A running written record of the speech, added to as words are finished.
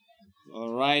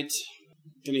All right.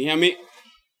 Can you hear me?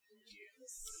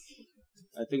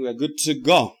 I think we're good to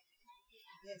go.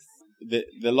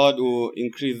 The Lord will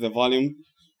increase the volume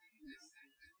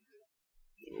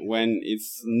when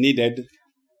it's needed.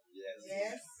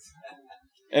 Yes.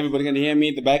 Everybody can hear me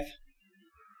at the back?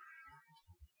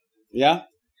 Yeah?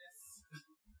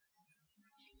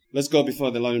 Let's go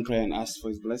before the Lord in prayer and ask for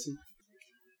His blessing.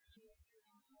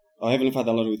 Our Heavenly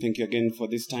Father, Lord, we thank you again for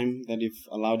this time that you've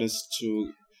allowed us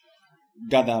to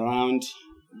gather around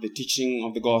the teaching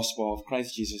of the gospel of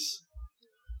Christ Jesus,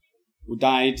 who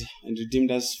died and redeemed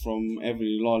us from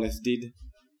every lawless deed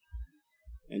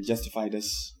and justified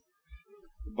us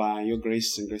by your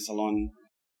grace and grace alone.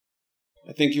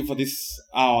 I thank you for this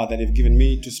hour that you've given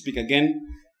me to speak again.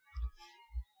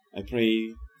 I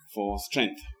pray for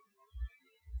strength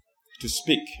to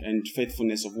speak and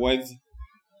faithfulness of words.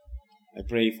 I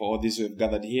pray for all these who have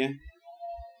gathered here.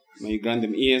 May you grant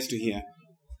them ears to hear.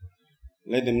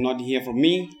 Let them not hear from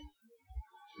me,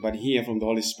 but hear from the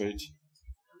Holy Spirit.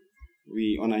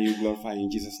 We honor you, glorify you.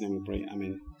 In Jesus' name we pray.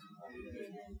 Amen.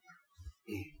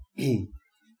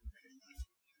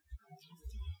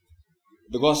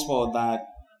 The gospel that,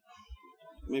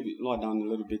 maybe lower down a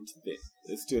little bit there.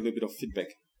 There's still a little bit of feedback.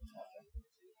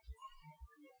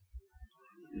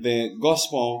 The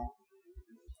gospel,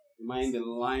 am I in the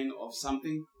line of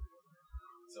something?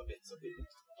 It's okay.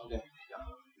 Okay.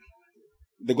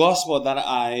 The gospel that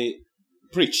I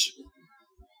preach,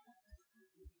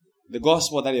 the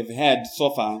gospel that I've heard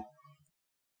so far,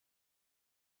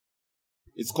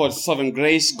 it's called Sovereign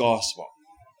Grace Gospel.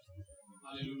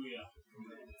 Hallelujah.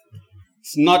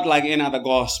 It's not like any other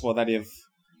gospel that you've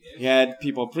heard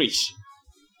people preach.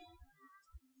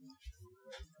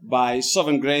 By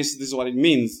sovereign grace, this is what it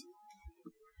means.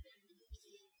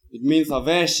 It means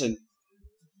salvation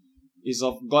is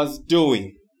of God's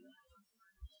doing.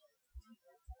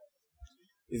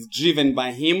 It's driven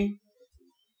by Him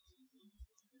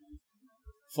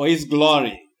for His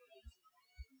glory.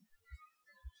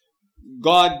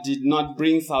 God did not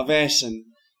bring salvation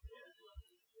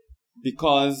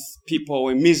because people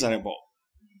were miserable.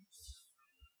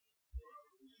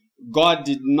 God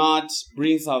did not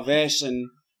bring salvation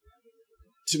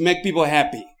to make people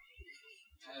happy.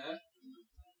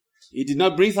 He did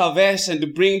not bring salvation to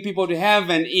bring people to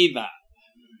heaven either.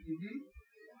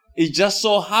 It just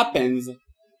so happens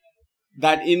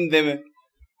that in the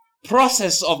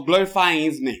process of glorifying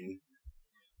His name,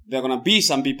 there are going to be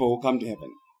some people who come to heaven.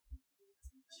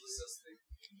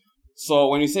 So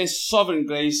when we say sovereign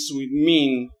grace, we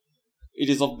mean it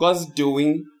is of God's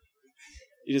doing,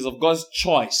 it is of God's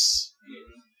choice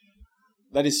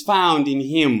that is found in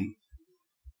Him.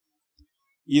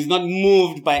 He is not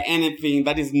moved by anything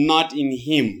that is not in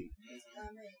Him.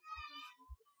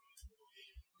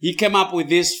 He came up with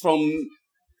this from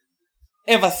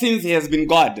ever since He has been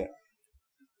God.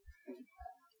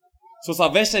 So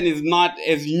salvation is not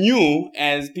as new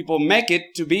as people make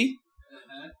it to be.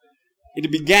 It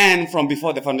began from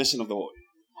before the foundation of the world.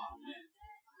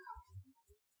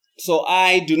 So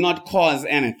I do not cause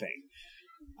anything.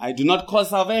 I do not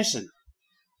cause salvation.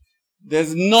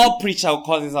 There's no preacher who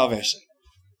causes salvation.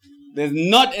 There's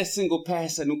not a single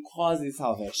person who causes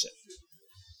salvation.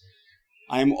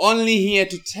 I'm only here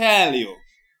to tell you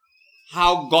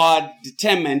how God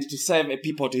determined to save a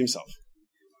people to Himself.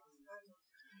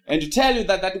 And to tell you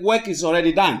that that work is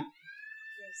already done.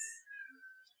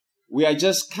 We are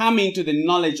just coming to the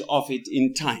knowledge of it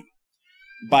in time.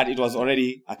 But it was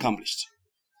already accomplished.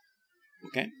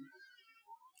 Okay?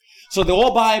 So the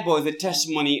whole Bible is a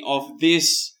testimony of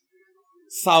this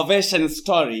salvation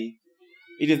story.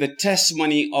 It is the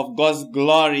testimony of God's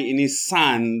glory in His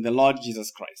Son, the Lord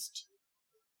Jesus Christ.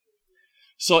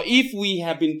 So if we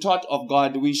have been taught of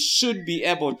God, we should be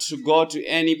able to go to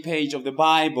any page of the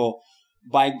Bible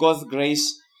by God's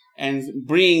grace and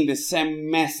bring the same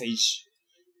message.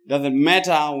 Doesn't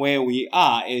matter where we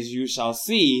are, as you shall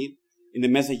see in the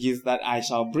messages that I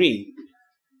shall bring.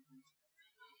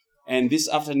 And this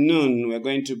afternoon, we're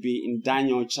going to be in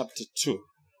Daniel chapter 2.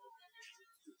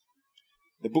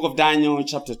 The book of Daniel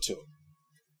chapter 2.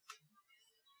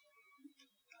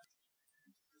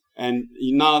 And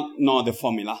you now know the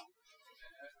formula.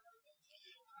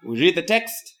 We read the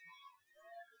text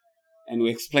and we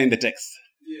explain the text.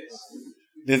 Yes.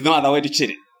 There's no other way to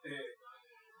cheat it.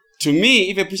 To me,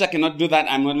 if a preacher cannot do that,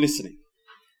 I'm not listening.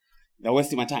 They're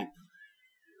wasting my time.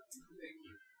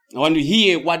 I want to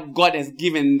hear what God has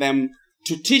given them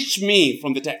to teach me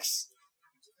from the text.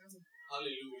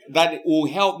 Hallelujah. That will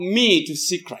help me to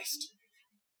see Christ.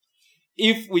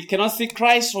 If we cannot see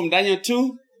Christ from Daniel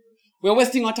 2, we're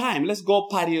wasting our time. Let's go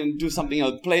party and do something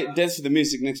else. Dance to the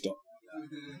music next door.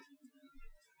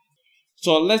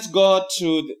 So let's go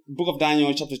to the book of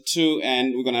Daniel chapter 2,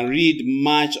 and we're going to read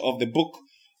much of the book,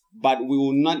 but we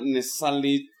will not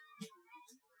necessarily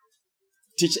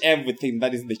teach everything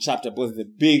that is the chapter, because it's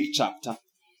a big chapter.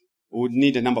 We would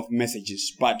need a number of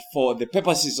messages, but for the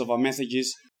purposes of our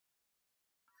messages,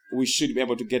 we should be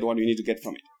able to get what we need to get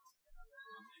from it.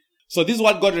 So this is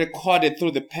what God recorded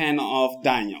through the pen of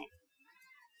Daniel.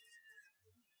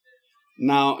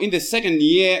 Now, in the second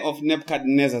year of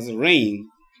Nebuchadnezzar's reign,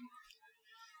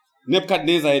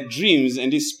 Nebuchadnezzar had dreams,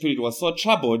 and his spirit was so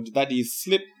troubled that his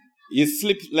sleep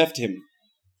left him.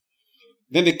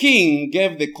 Then the king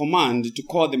gave the command to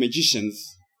call the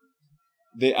magicians,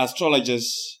 the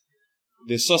astrologers,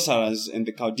 the sorcerers, and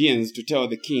the chaldeans to tell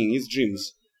the king his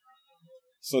dreams.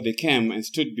 So they came and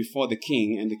stood before the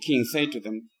king, and the king said to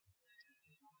them,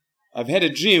 I've had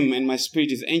a dream, and my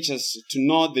spirit is anxious to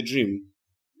know the dream.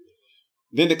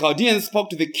 Then the Chaldeans spoke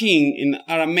to the king in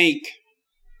Aramaic,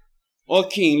 O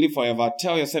king, live forever.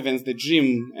 Tell your servants the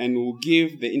dream, and we'll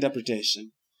give the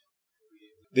interpretation.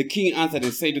 The king answered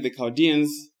and said to the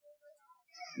Chaldeans,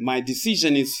 My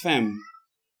decision is firm.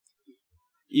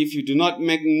 If you do not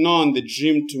make known the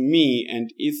dream to me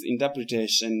and its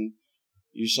interpretation,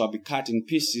 you shall be cut in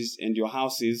pieces, and your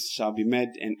houses shall be made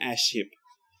an ash heap.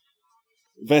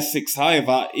 Verse 6,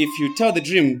 however, if you tell the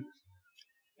dream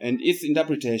and its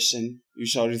interpretation, you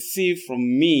shall receive from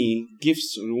me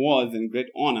gifts, rewards, and great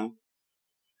honor.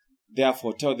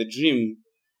 Therefore tell the dream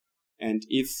and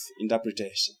its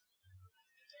interpretation.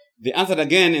 They answered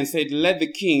again and said, Let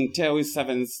the king tell his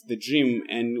servants the dream,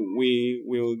 and we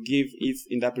will give its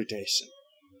interpretation.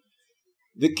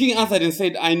 The king answered and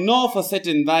said, I know for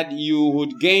certain that you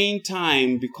would gain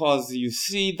time, because you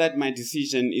see that my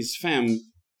decision is firm.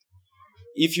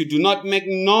 If you do not make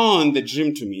known the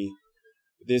dream to me,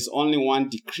 there's only one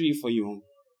decree for you.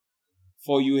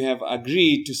 For you have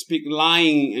agreed to speak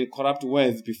lying and corrupt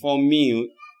words before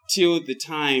me till the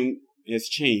time has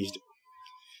changed.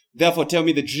 Therefore tell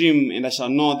me the dream, and I shall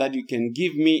know that you can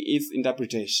give me its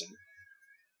interpretation.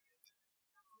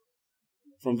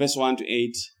 From verse 1 to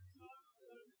 8,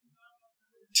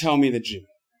 tell me the dream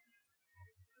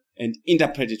and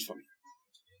interpret it for me.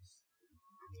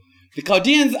 The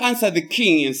Chaldeans answered the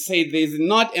king and said, There is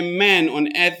not a man on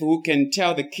earth who can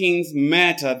tell the king's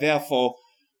matter. Therefore,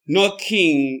 no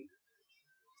king,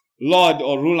 lord,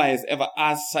 or ruler has ever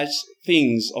asked such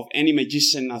things of any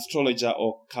magician, astrologer,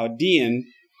 or Chaldean.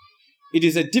 It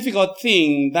is a difficult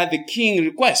thing that the king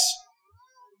requests,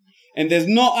 and there's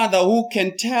no other who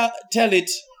can tell it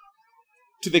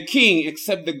to the king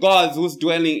except the gods whose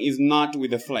dwelling is not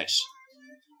with the flesh.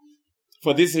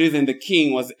 For this reason, the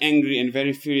king was angry and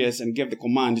very furious and gave the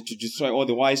command to destroy all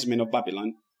the wise men of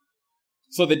Babylon.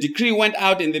 So the decree went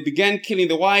out, and they began killing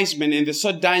the wise men, and they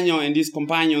sought Daniel and his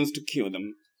companions to kill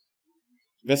them.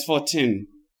 Verse 14.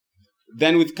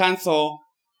 Then with counsel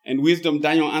and wisdom,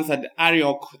 Daniel answered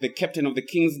Arioch, the captain of the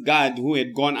king's guard, who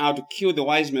had gone out to kill the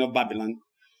wise men of Babylon.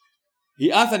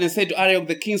 He answered and said to Arioch,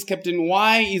 the king's captain,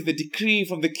 Why is the decree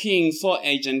from the king so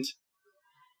urgent?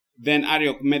 Then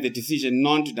Arioch made the decision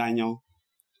known to Daniel.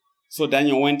 So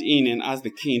Daniel went in and asked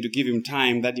the king to give him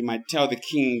time that he might tell the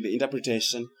king the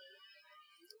interpretation.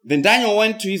 Then Daniel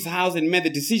went to his house and made the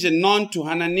decision known to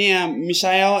Hananiah,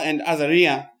 Mishael, and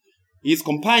Azariah, his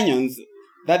companions,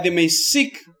 that they may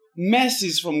seek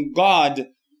mercies from God,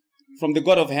 from the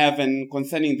God of heaven,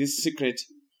 concerning this secret,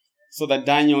 so that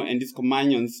Daniel and his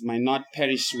companions might not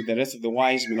perish with the rest of the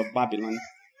wise men of Babylon.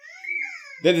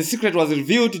 Then the secret was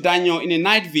revealed to Daniel in a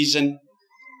night vision.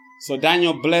 So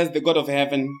Daniel blessed the God of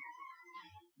heaven.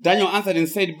 Daniel answered and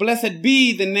said, Blessed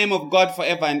be the name of God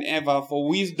forever and ever, for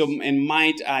wisdom and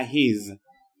might are his.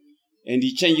 And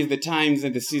he changes the times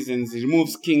and the seasons. He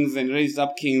removes kings and raises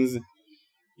up kings.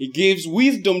 He gives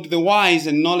wisdom to the wise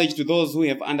and knowledge to those who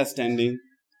have understanding.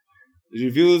 He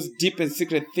reveals deep and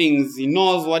secret things. He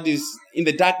knows what is in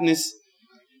the darkness,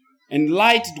 and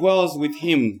light dwells with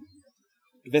him.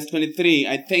 Verse 23,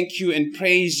 I thank you and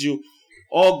praise you,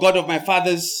 O God of my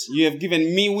fathers. You have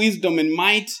given me wisdom and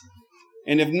might,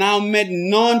 and have now made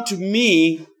known to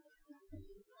me.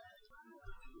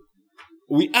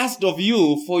 We asked of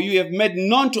you, for you have made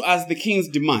known to us the king's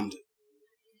demand.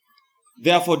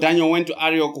 Therefore Daniel went to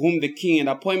Arioch, whom the king had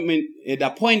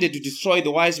appointed to destroy the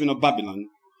wise men of Babylon.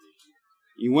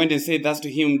 He went and said thus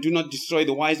to him, Do not destroy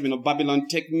the wise men of Babylon.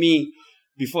 Take me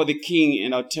before the king,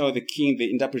 and I'll tell the king the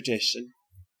interpretation.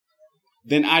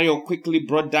 Then Arioch quickly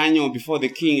brought Daniel before the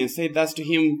king and said thus to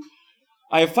him,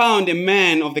 I have found a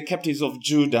man of the captives of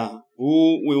Judah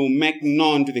who will make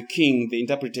known to the king the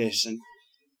interpretation.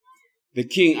 The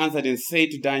king answered and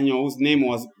said to Daniel, whose name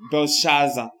was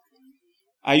Belshazzar,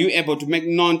 are you able to make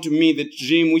known to me the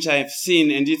dream which I have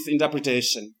seen and its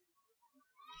interpretation?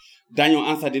 Daniel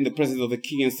answered in the presence of the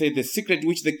king and said, the secret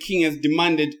which the king has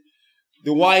demanded,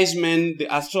 the wise men, the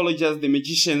astrologers, the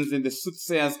magicians, and the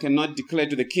soothsayers cannot declare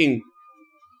to the king.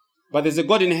 But there's a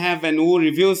God in heaven who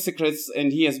reveals secrets,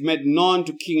 and he has made known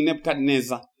to King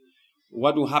Nebuchadnezzar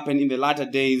what will happen in the latter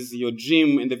days. Your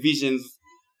dream and the visions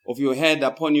of your head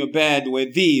upon your bed were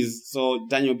these. So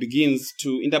Daniel begins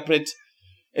to interpret.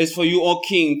 As for you, O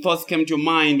king, thoughts came to your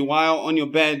mind while on your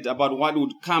bed about what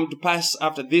would come to pass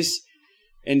after this.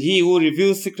 And he who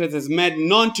reveals secrets has made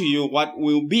known to you what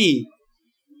will be.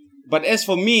 But as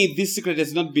for me, this secret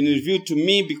has not been revealed to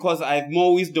me because I have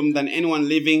more wisdom than anyone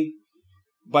living.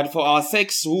 But for our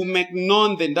sakes who make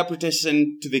known the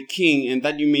interpretation to the king, and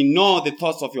that you may know the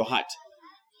thoughts of your heart.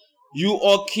 You,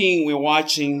 O king, were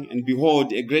watching, and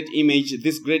behold, a great image.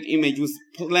 This great image whose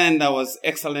splendor was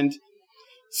excellent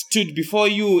stood before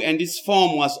you, and its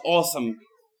form was awesome.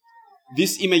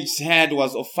 This image's head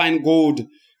was of fine gold,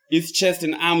 its chest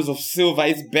and arms of silver,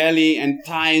 its belly and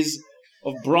thighs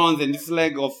of bronze, and its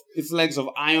legs of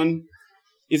iron,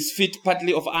 its feet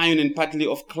partly of iron and partly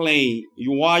of clay.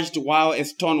 You watched while a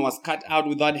stone was cut out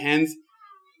without hands,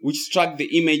 which struck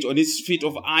the image on its feet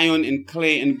of iron and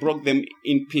clay and broke them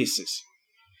in pieces.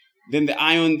 Then the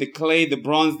iron, the clay, the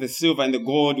bronze, the silver, and the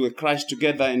gold were crushed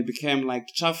together and became like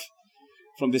chaff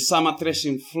from the summer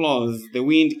threshing floors. The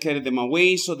wind carried them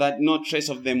away so that no trace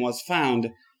of them was found.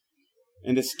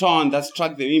 And the stone that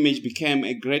struck the image became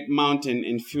a great mountain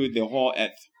and filled the whole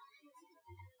earth.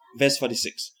 Verse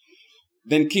 46.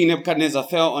 Then King Nebuchadnezzar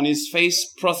fell on his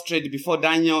face, prostrate before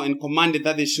Daniel, and commanded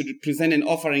that they should present an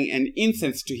offering and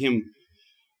incense to him.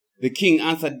 The king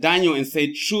answered Daniel and said,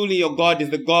 truly your God is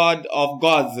the God of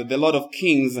gods, the Lord of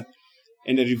kings,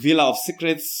 and a revealer of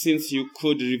secrets, since you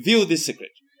could reveal this secret.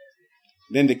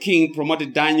 Then the king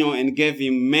promoted Daniel and gave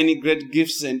him many great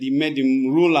gifts, and he made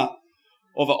him ruler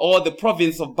over all the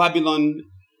province of Babylon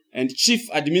and chief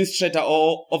administrator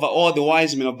over all the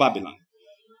wise men of Babylon.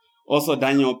 Also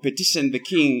Daniel petitioned the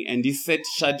king, and he set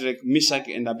Shadrach, Meshach,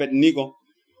 and Abednego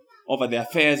over the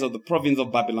affairs of the province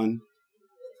of Babylon.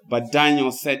 But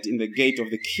Daniel sat in the gate of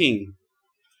the king.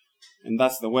 And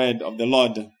that's the word of the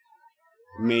Lord.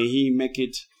 May he make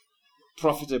it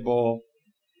profitable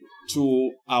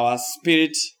to our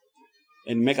spirit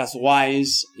and make us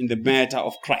wise in the matter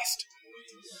of Christ.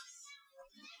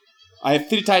 I have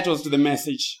 3 titles to the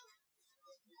message.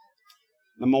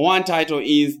 Number 1 title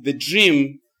is The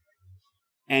Dream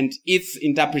and Its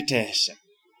Interpretation.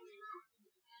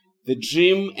 The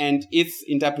Dream and Its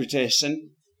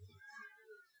Interpretation.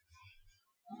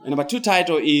 And number 2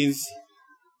 title is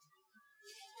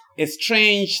A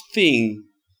Strange Thing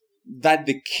That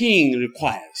the King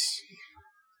Requires.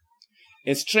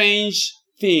 A strange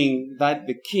thing that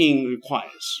the king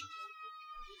requires.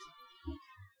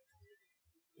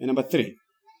 And number 3,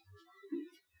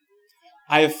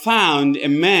 I have found a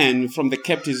man from the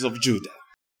captives of Judah.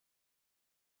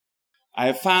 I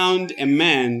have found a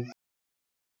man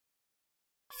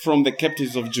from the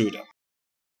captives of Judah.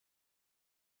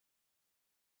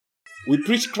 We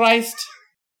preach Christ,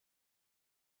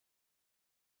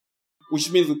 which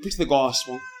means we preach the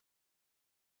gospel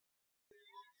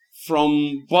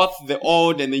from both the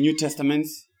Old and the New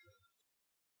Testaments,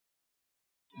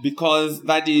 because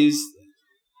that is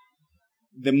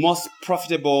the most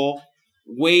profitable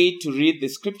way to read the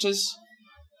scriptures,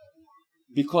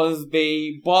 because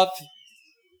they both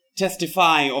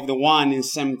testify of the one and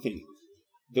same thing.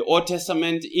 The Old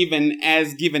Testament, even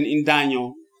as given in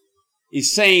Daniel,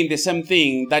 is saying the same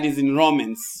thing that is in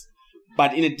Romans,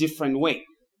 but in a different way.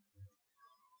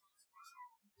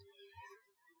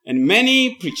 And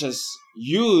many preachers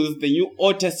use the New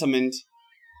Old Testament.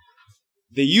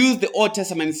 They use the Old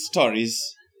Testament stories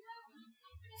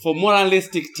for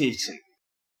moralistic teaching.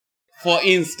 For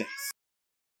instance,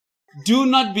 do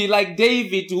not be like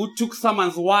David, who took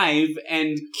someone's wife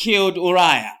and killed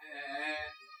Uriah.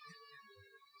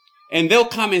 And they'll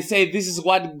come and say, this is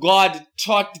what God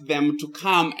taught them to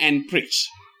come and preach.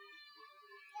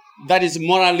 That is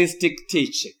moralistic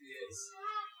teaching.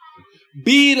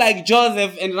 Be like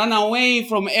Joseph and run away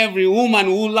from every woman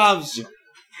who loves you.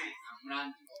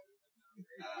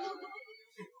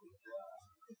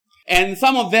 And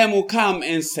some of them will come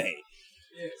and say,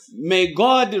 may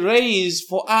God raise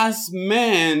for us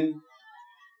men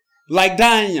like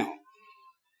Daniel,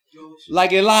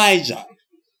 like Elijah,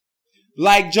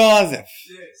 like Joseph,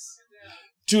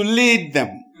 to lead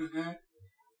them.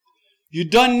 You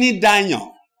don't need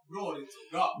Daniel,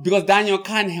 because Daniel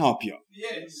can't help you.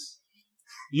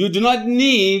 You do not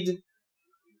need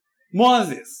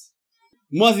Moses.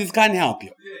 Moses can't help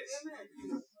you.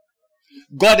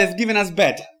 God has given us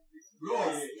better.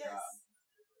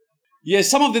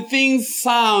 Yes, some of the things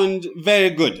sound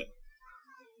very good.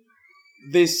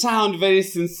 They sound very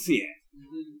sincere.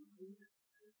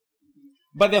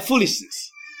 But they're foolishness.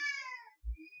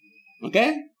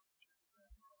 Okay?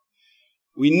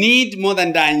 We need more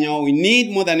than Daniel. We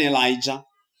need more than Elijah.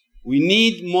 We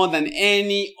need more than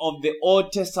any of the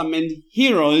Old Testament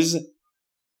heroes.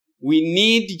 We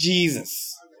need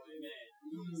Jesus.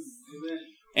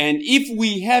 And if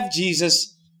we have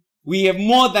Jesus, we have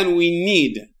more than we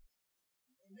need.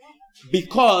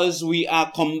 Because we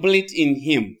are complete in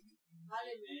Him.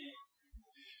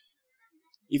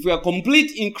 If we are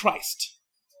complete in Christ,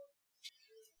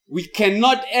 we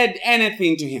cannot add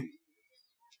anything to Him.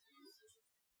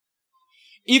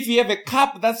 If you have a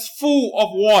cup that's full of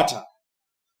water,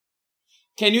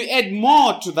 can you add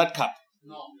more to that cup?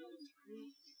 No.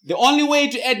 The only way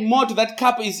to add more to that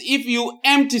cup is if you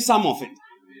empty some of it.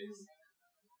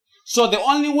 So the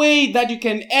only way that you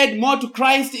can add more to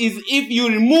Christ is if you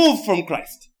remove from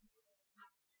Christ.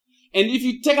 And if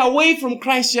you take away from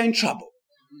Christ, you're in trouble.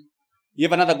 You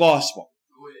have another gospel.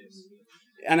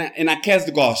 And a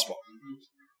cursed gospel.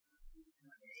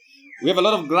 We have a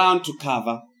lot of ground to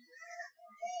cover.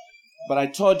 But I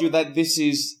told you that this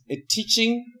is a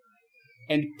teaching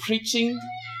and preaching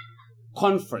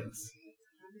conference.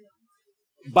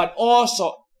 But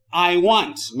also, I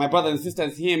want, my brothers and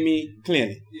sisters, hear me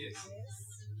clearly. Yes.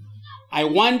 I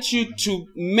want you to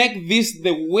make this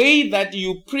the way that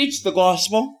you preach the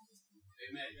gospel.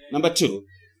 Amen. Number two,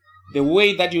 the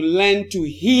way that you learn to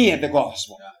hear the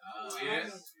gospel.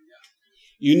 Yes.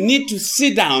 You need to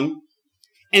sit down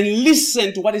and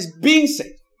listen to what is being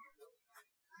said.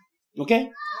 Okay?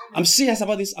 I'm serious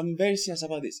about this. I'm very serious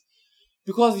about this.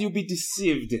 Because you'll be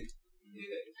deceived.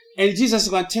 And Jesus is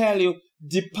going to tell you,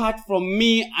 depart from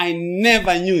me, I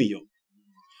never knew you.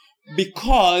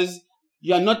 Because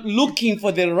you are not looking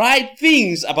for the right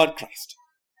things about Christ.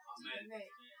 Amen.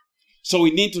 So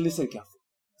we need to listen carefully.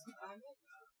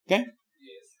 Okay? Yes.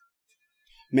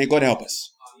 May God help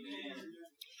us.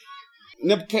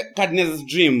 Amen. Nebuchadnezzar's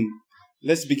dream.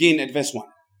 Let's begin at verse 1.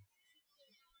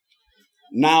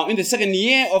 Now, in the second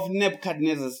year of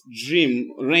Nebuchadnezzar's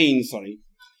reign,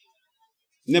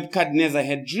 Nebuchadnezzar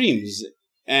had dreams,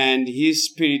 and his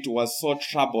spirit was so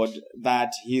troubled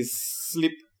that his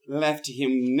sleep left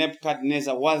him.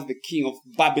 Nebuchadnezzar was the king of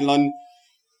Babylon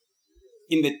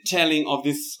in the telling of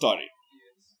this story.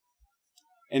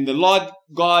 And the Lord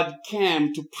God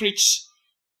came to preach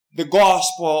the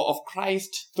gospel of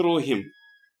Christ through him.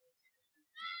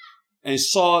 And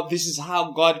so this is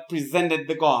how God presented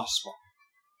the gospel.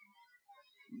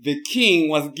 The king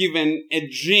was given a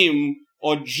dream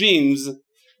or dreams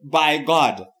by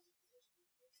God.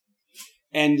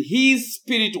 And his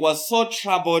spirit was so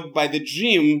troubled by the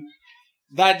dream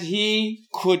that he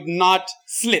could not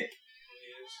sleep.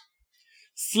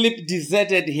 Sleep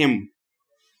deserted him.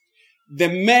 The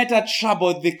matter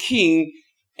troubled the king,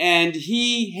 and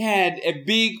he had a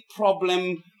big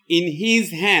problem in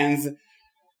his hands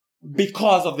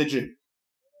because of the dream.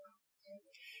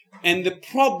 And the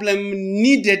problem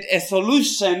needed a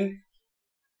solution,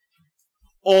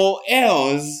 or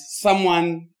else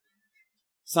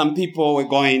some people were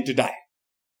going to die.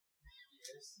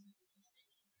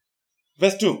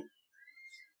 Verse 2.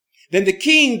 Then the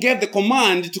king gave the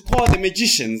command to call the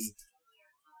magicians,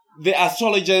 the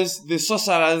astrologers, the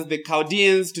sorcerers, the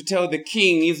chaldeans, to tell the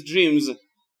king his dreams.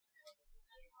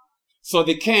 So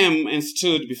they came and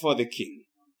stood before the king.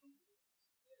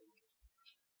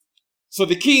 So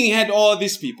the king had all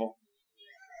these people,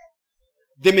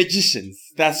 the magicians,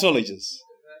 the astrologers.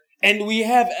 And we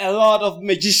have a lot of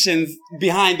magicians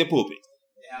behind the pulpit.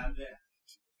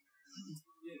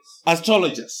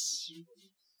 Astrologers.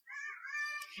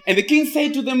 And the king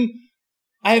said to them,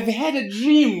 I have had a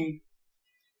dream,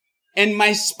 and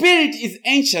my spirit is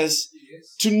anxious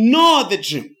to know the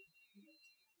dream.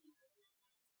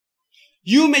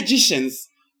 You magicians,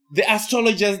 the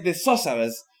astrologers, the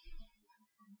sorcerers,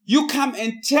 you come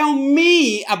and tell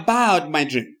me about my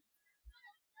dream.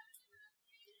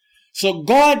 So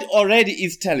God already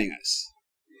is telling us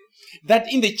that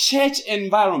in the church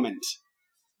environment,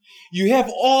 you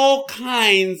have all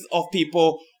kinds of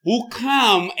people who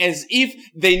come as if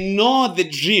they know the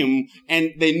dream and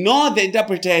they know the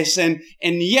interpretation,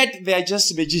 and yet they are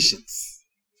just magicians.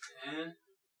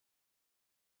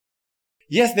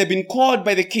 Yes, they've been called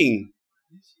by the king.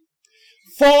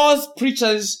 False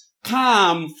preachers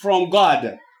come from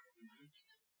God.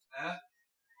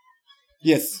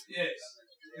 Yes.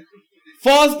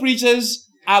 False preachers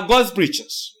are God's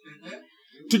preachers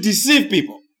to deceive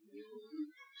people.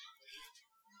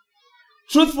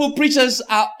 Truthful preachers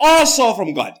are also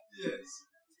from God Yes.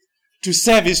 to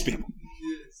serve his people.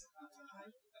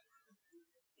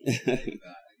 Yes.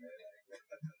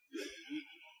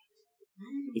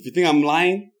 If you think I'm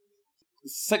lying,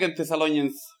 2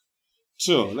 Thessalonians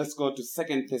 2. Let's go to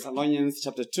 2 Thessalonians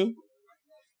chapter 2.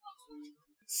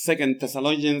 2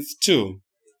 Thessalonians 2,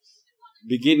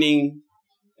 beginning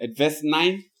at verse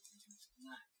 9.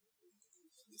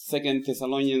 2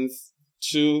 Thessalonians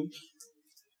 2,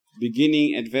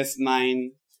 beginning at verse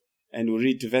 9, and we'll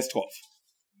read to verse 12.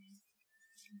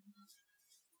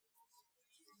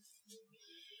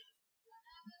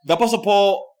 The Apostle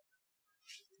Paul,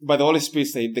 by the Holy Spirit,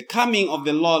 said, the coming of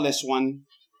the lawless one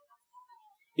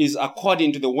is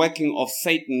according to the working of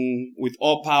Satan with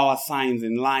all power, signs,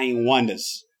 and lying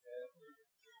wonders,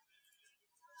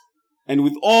 and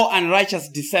with all unrighteous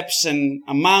deception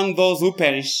among those who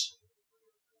perish,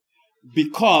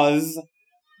 because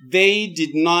they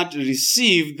did not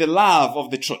receive the love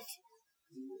of the truth,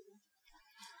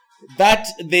 that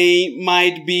they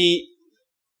might be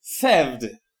saved.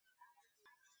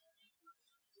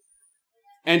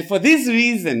 And for this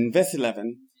reason, verse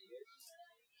 11,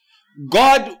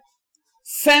 God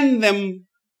sent them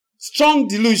strong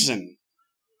delusion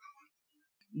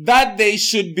that they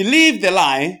should believe the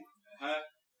lie.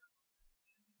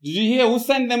 Did you hear who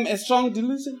sent them a strong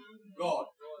delusion? God.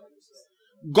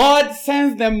 God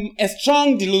sends them a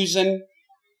strong delusion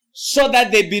so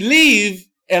that they believe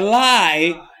a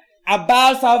lie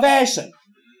about salvation.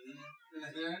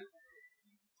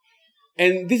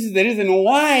 And this is the reason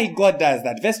why God does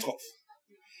that. Verse 12.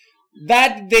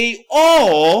 That they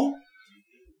all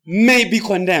may be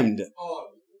condemned,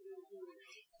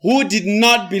 who did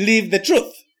not believe the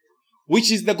truth,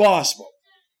 which is the gospel,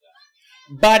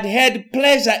 but had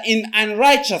pleasure in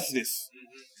unrighteousness.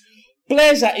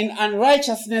 Pleasure in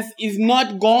unrighteousness is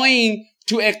not going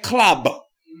to a club.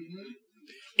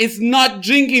 It's not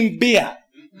drinking beer.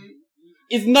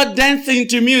 It's not dancing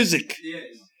to music. Yes.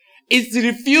 It's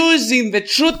refusing the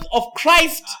truth of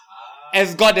Christ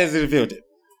as God has revealed it.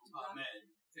 Amen.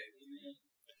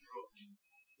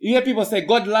 You hear people say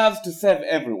God loves to serve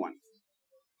everyone.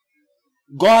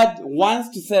 God wants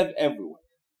to serve everyone.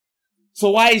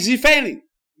 So why is he failing?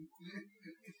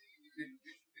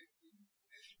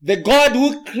 The God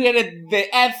who created the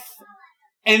earth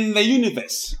and the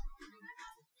universe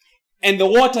and the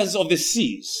waters of the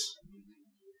seas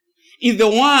is the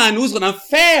one who's going to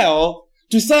fail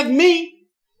to serve me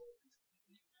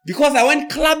because I went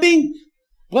clubbing,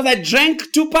 because I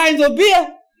drank 2 pints of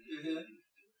beer.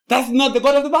 That's not the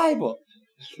God of the Bible.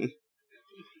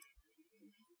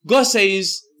 God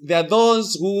says there are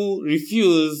those who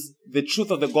refuse the truth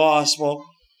of the gospel,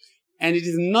 and it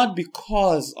is not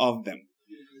because of them.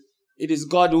 It is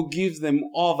God who gives them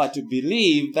over to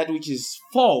believe that which is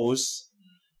false,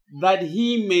 that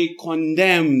he may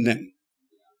condemn them.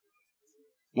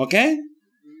 Okay?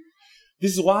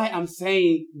 This is why I'm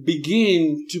saying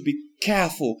begin to be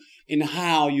careful in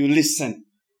how you listen.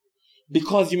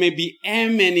 Because you may be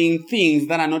emanating things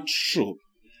that are not true.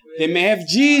 They may have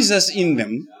Jesus in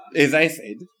them, as I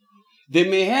said. They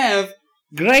may have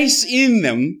grace in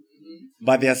them,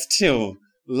 but they are still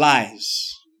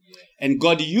lies. And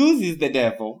God uses the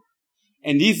devil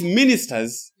and his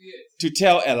ministers to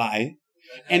tell a lie.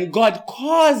 And God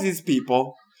causes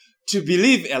people to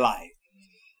believe a lie.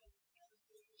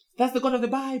 That's the God of the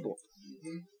Bible.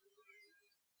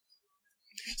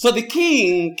 So the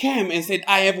king came and said,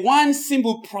 I have one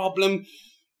simple problem.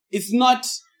 It's not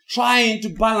trying to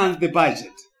balance the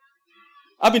budget.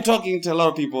 I've been talking to a lot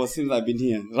of people since I've been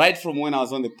here. Right from when I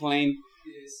was on the plane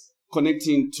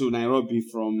connecting to Nairobi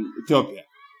from Ethiopia.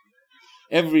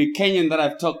 Every Kenyan that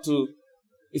I've talked to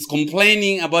is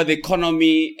complaining about the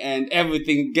economy and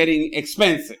everything getting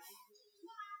expensive.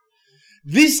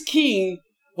 This king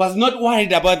was not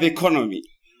worried about the economy.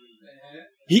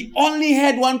 He only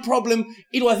had one problem.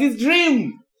 It was his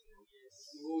dream.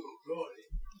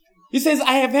 He says,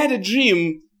 I have had a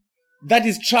dream that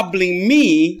is troubling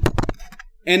me,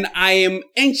 and I am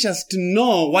anxious to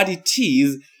know what it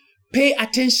is. Pay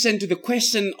attention to the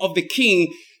question of the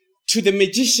king to the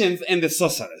magicians and the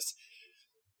sorcerers.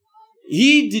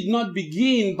 He did not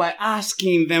begin by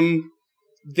asking them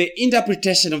the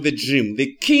interpretation of the dream.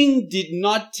 The king did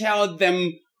not tell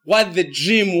them what the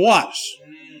dream was.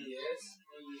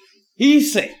 He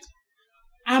said,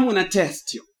 I'm going to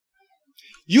test you.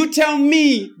 You tell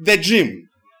me the dream.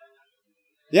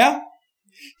 Yeah?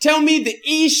 Tell me the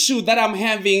issue that I'm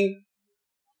having.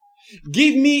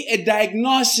 Give me a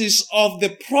diagnosis of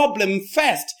the problem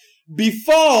first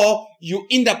before you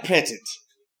interpret it.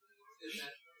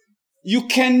 You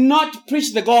cannot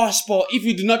preach the gospel if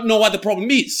you do not know what the problem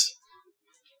is.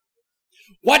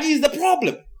 What is the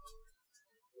problem?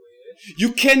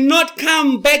 You cannot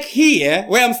come back here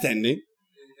where I'm standing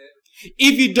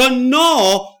if you don't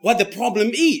know what the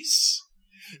problem is.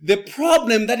 The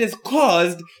problem that has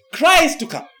caused Christ to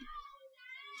come.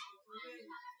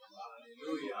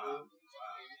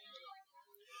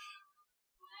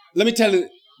 Let me tell it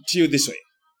to you this way.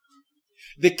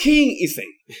 The king is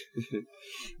saying,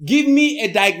 give me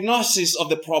a diagnosis of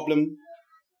the problem.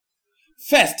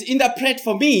 First, interpret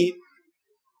for me,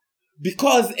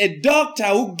 because a doctor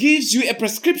who gives you a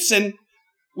prescription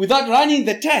without running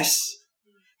the tests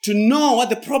to know what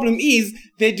the problem is,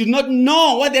 they do not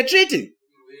know what they're treating.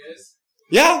 Yes.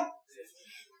 Yeah?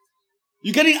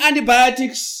 You're getting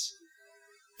antibiotics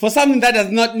for something that does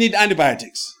not need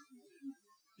antibiotics.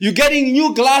 You're getting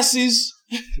new glasses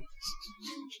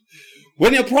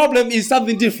when your problem is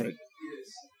something different.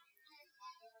 Yes.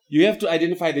 You have to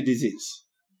identify the disease.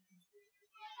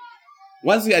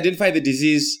 Once we identify the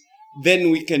disease,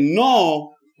 then we can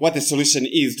know what the solution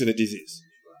is to the disease.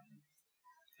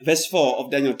 Verse 4 of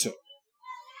Daniel 2.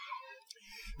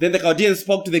 Then the Chaldeans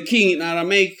spoke to the king in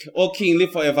Aramaic, O king,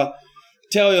 live forever.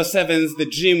 Tell your servants the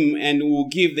dream and we'll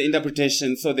give the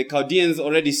interpretation. So the Chaldeans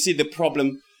already see the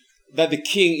problem that the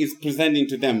king is presenting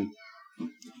to them.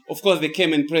 Of course, they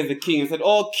came and praised the king and said,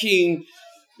 "Oh, king,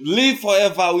 live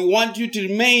forever. We want you to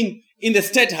remain in the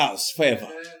state house forever."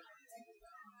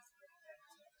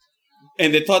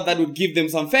 And they thought that would give them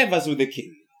some favors with the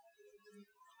king.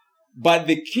 But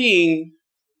the king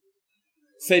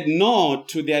said no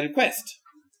to their request.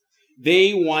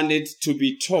 They wanted to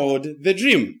be told the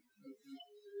dream.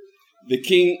 The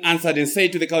king answered and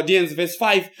said to the Chaldeans, verse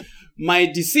 5, "My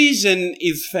decision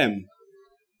is firm."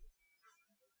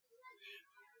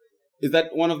 Is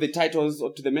that one of the titles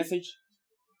to the message?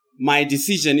 My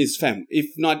decision is firm.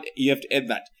 If not, you have to add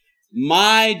that.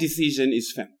 My decision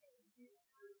is firm.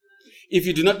 If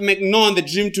you do not make known the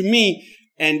dream to me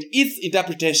and its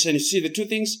interpretation, you see the two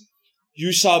things,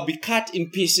 you shall be cut in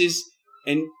pieces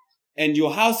and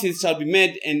your houses shall be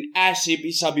made an airship,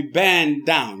 it shall be burned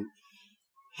down.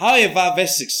 However,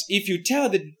 verse 6, if you tell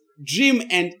the dream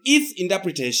and its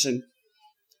interpretation,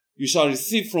 you shall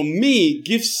receive from me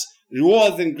gifts,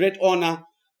 rewards, and great honor.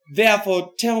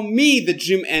 Therefore, tell me the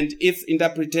dream and its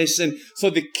interpretation. So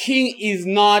the king is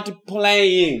not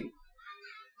playing.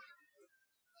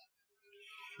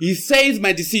 He says,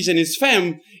 my decision is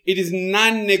firm. It is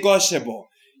non-negotiable.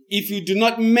 If you do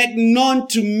not make known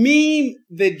to me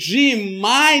the dream,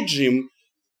 my dream,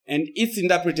 and its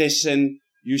interpretation,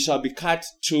 you shall be cut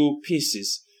to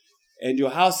pieces, and your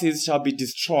houses shall be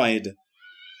destroyed,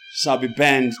 shall be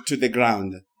burned to the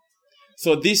ground.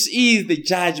 So this is the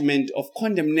judgment of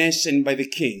condemnation by the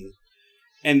king.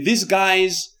 And these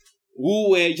guys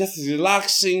who were just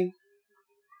relaxing,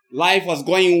 life was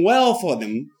going well for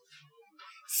them,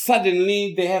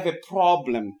 suddenly they have a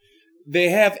problem. They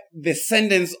have the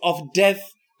sentence of death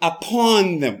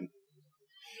upon them.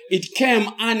 It came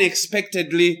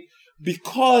unexpectedly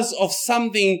because of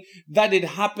something that had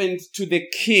happened to the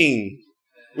king.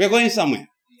 We're going somewhere.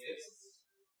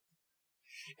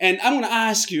 And I'm going to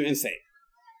ask you and say,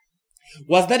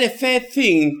 was that a fair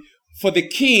thing for the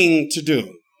king to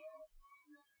do?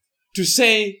 To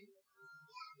say,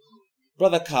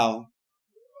 Brother Carl,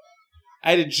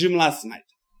 I had a dream last night.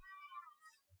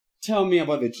 Tell me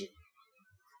about the dream.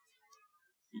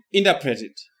 Interpret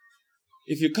it.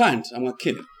 If you can't, I'm going to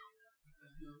kill it.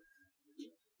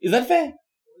 Is that fair?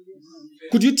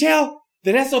 Could you tell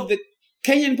the rest of the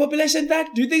Kenyan population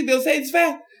that? Do you think they'll say it's fair?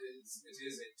 It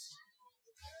isn't.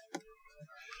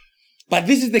 But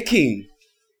this is the king.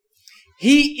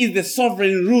 He is the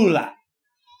sovereign ruler.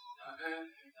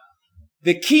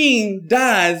 The king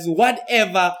does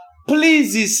whatever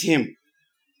pleases him.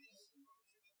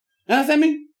 You understand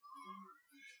me?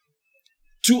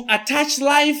 To attach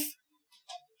life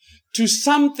to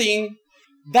something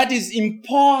that is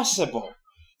impossible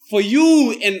for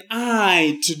you and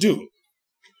I to do.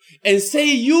 And say,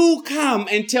 you come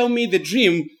and tell me the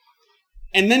dream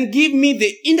and then give me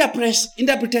the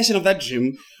interpretation of that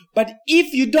dream. But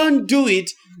if you don't do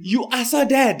it, you are so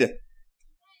dead.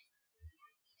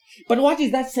 But what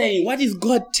is that saying? What is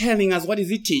God telling us? What is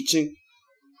He teaching?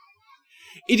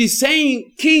 It is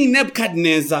saying King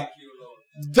Nebuchadnezzar,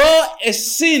 though a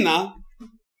sinner,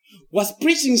 was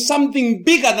preaching something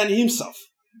bigger than himself.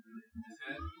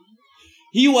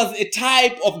 He was a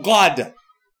type of God.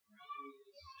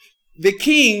 The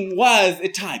king was a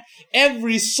type.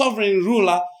 Every sovereign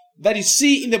ruler that you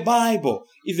see in the Bible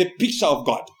is a picture of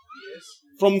God.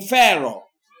 From Pharaoh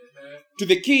to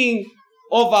the king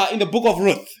over in the book of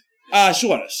Ruth.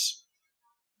 assurers.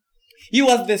 He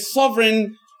was the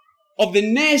sovereign of the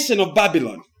nation of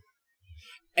Babylon,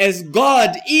 as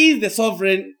God is the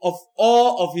sovereign of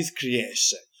all of his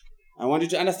creation. I want you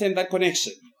to understand that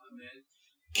connection. Amen.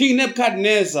 King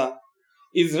Nebuchadnezzar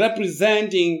is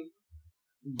representing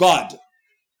God.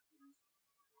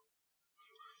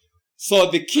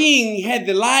 So the king had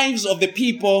the lives of the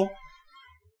people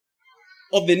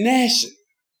of the nation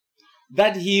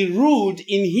that he ruled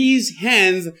in his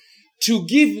hands to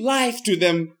give life to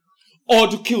them or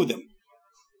to kill them.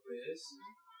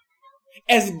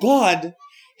 Yes. As God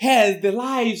has the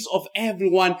lives of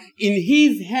everyone in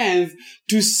his hands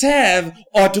to save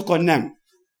or to condemn.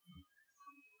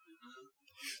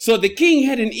 So the king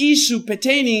had an issue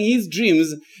pertaining his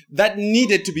dreams that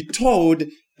needed to be told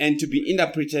and to be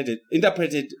interpreted,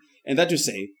 and that to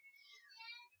say,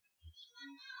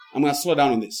 I'm going to slow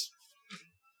down on this.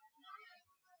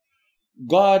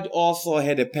 God also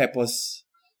had a purpose.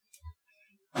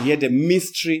 He had a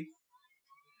mystery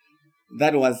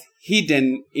that was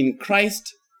hidden in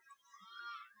Christ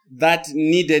that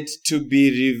needed to be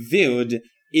revealed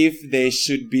if there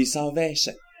should be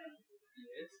salvation.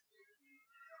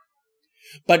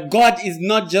 But God is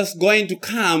not just going to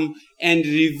come and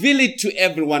reveal it to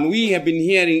everyone. We have been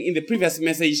hearing in the previous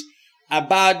message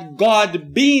about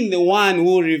God being the one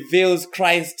who reveals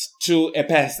Christ to a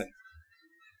person.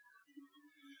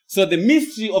 So the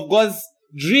mystery of God's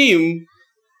dream,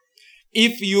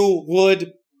 if you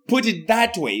would put it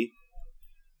that way,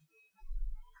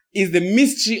 is the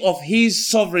mystery of his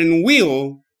sovereign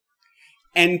will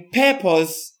and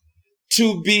purpose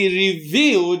to be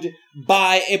revealed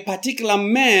by a particular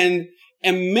man,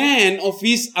 a man of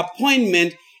his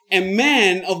appointment, a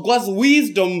man of God's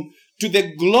wisdom, to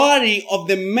the glory of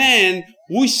the man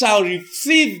who shall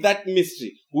receive that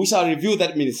mystery, who shall reveal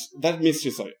that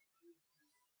mystery.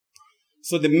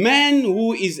 So the man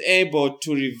who is able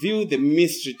to reveal the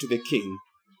mystery to the king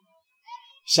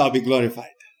shall be glorified.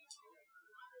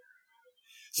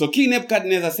 So King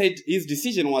Nebuchadnezzar said his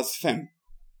decision was firm.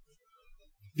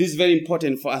 This is very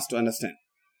important for us to understand.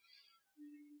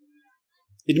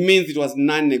 It means it was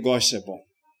non-negotiable.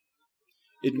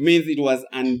 It means it was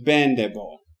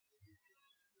unbendable.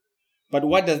 But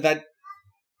what does that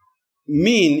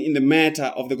mean in the matter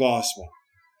of the gospel?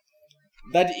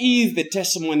 That is the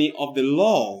testimony of the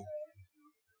law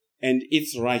and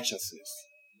its righteousness.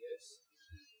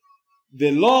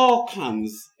 The law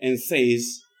comes and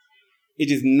says it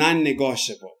is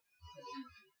non-negotiable.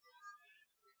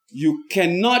 You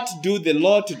cannot do the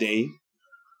law today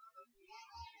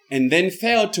and then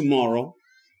fail tomorrow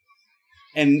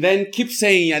and then keep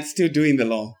saying you're still doing the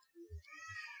law.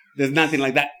 There's nothing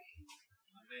like that.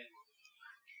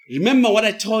 Remember what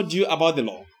I told you about the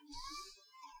law.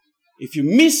 If you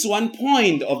miss one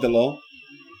point of the law,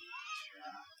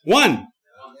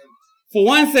 for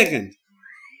 1 second,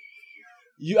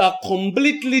 you are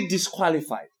completely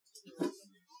disqualified.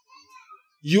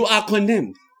 You are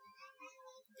condemned.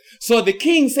 So the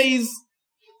king says,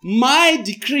 my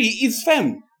decree is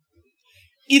firm.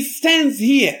 It stands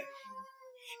here.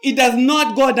 It does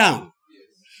not go down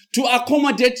to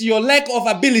accommodate your lack of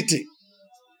ability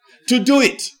to do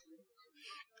it.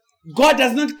 God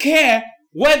does not care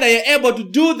whether you're able to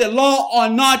do the law or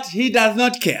not. He does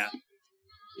not care.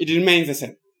 It remains the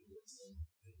same.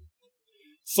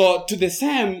 So to the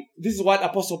same, this is what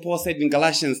Apostle Paul said in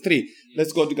Galatians 3.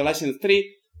 Let's go to Galatians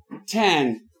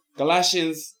 3:10.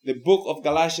 Galatians, the book of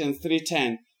Galatians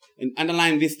 3:10. And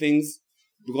underline these things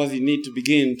because you need to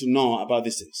begin to know about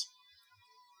these things.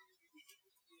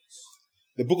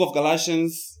 The book of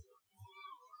Galatians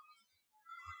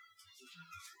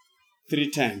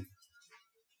 3:10.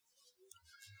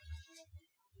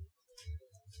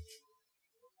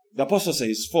 The apostle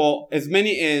says, for as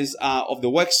many as are of the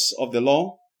works of the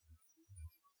law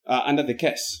are under the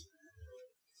curse.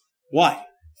 Why?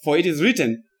 For it is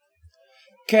written,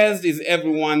 cursed is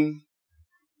everyone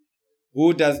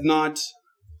who does not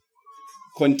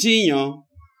continue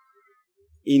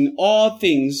in all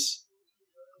things.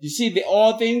 You see the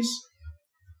all things?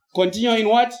 Continue in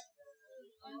what?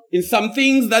 In some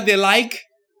things that they like,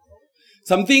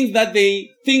 some things that they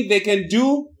think they can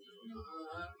do.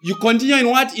 You continue in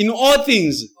what? In all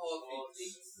things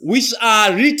which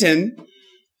are written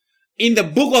in the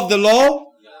book of the law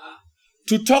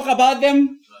to talk about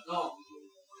them.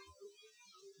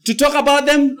 To talk about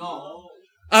them?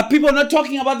 Are people not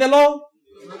talking about the law?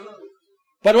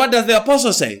 But what does the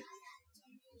apostle say?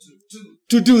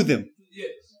 To do them.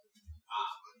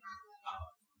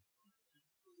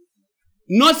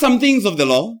 Not some things of the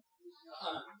law.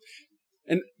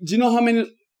 And do you know how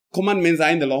many commandments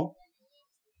are in the law?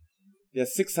 There are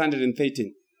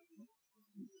 613.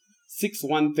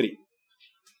 613.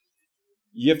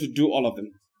 You have to do all of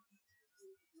them.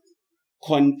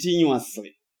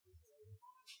 Continuously.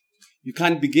 You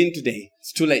can't begin today.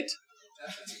 It's too late.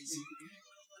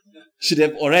 Should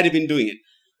have already been doing it.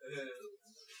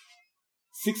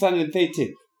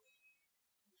 613.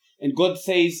 And God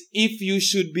says, if you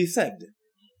should be saved,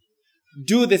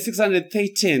 do the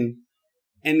 613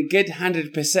 and get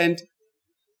 100%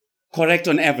 correct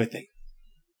on everything.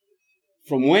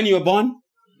 From when you were born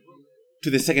to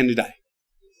the second you die.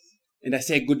 And I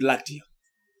say good luck to you.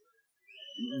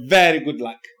 Very good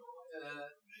luck.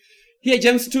 Here,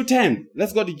 James 2:10.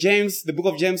 Let's go to James, the book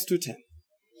of James 2:10.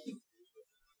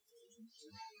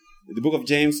 The book of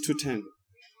James 2:10.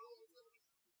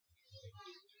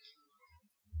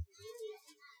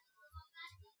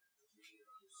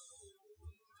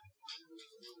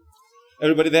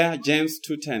 Everybody there? James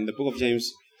 2:10, the book of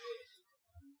James.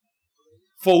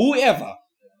 For whoever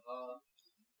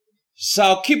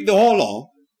shall keep the whole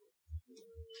law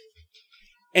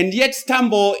and yet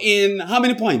stumble in how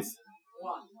many points?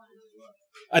 1.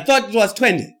 I thought it was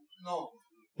 20. No.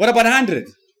 What about 100?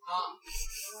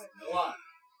 1.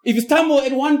 If you stumble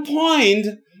at one point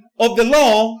of the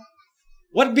law,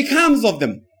 what becomes of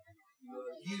them?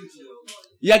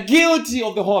 You are guilty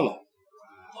of the whole law.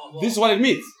 This is what it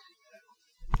means.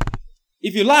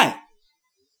 If you lie,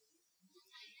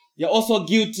 you're also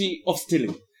guilty of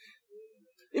stealing.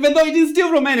 Even though you didn't steal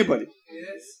from anybody.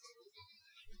 Yes.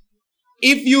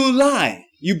 If you lie,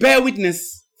 you bear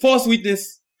witness, false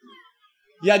witness,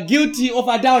 you are guilty of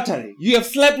adultery. You have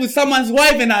slept with someone's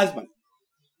wife and husband.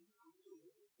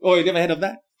 Oh, you never heard of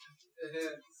that?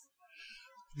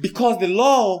 Because the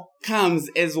law comes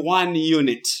as one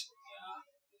unit.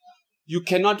 You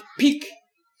cannot pick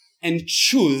and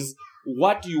choose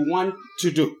what you want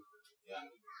to do.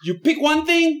 You pick one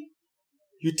thing,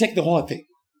 you take the whole thing.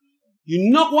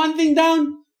 You knock one thing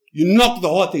down, you knock the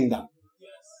whole thing down.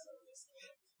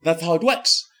 That's how it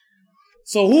works.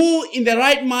 So who in the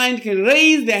right mind can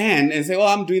raise their hand and say, oh,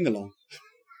 I'm doing the law?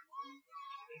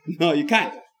 No, you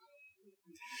can't.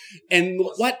 And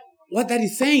what that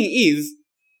is saying is,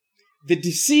 the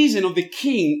decision of the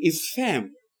king is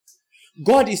firm.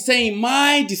 God is saying,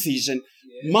 my decision,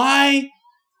 my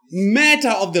matter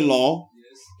of the law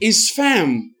is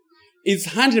firm. It's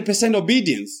 100%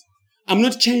 obedience. I'm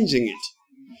not changing it.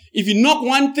 If you knock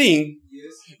one thing,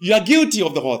 you are guilty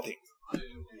of the whole thing.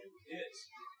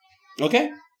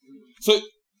 Okay? So,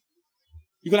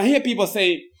 you're going to hear people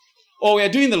say, oh, we are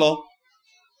doing the law.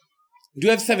 Do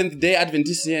you have Seventh-day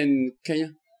Adventists here in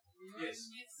Kenya? Yes.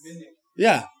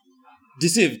 Yeah.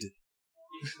 Deceived.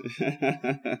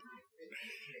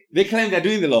 They claim they're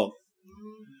doing the law.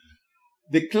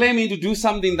 They're claiming to do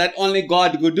something that only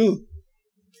God could do.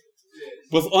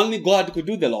 Because only God could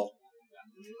do the law.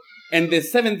 And the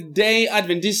Seventh-day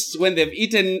Adventists, when they've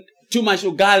eaten too much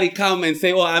ugali, come and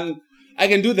say, oh, I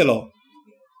can do the law.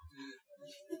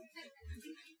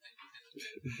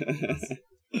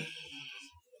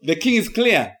 The king is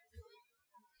clear.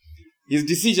 His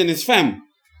decision is firm.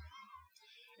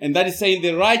 And that is saying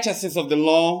the righteousness of the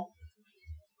law,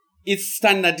 its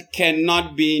standard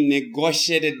cannot be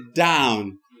negotiated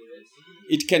down.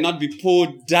 It cannot be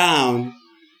pulled down.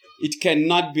 It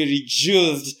cannot be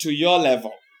reduced to your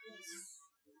level.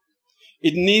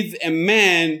 It needs a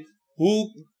man who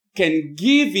can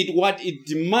give it what it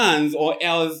demands, or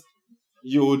else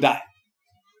you will die.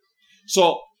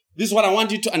 So, this is what I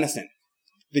want you to understand.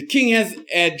 The king has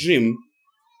a dream.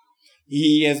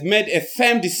 He has made a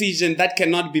firm decision that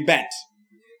cannot be bent.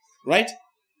 Right?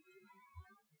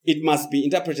 It must be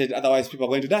interpreted, otherwise people are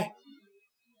going to die.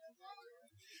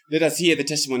 Let us hear the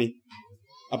testimony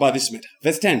about this matter.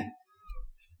 Verse 10.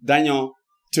 Daniel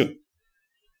 2.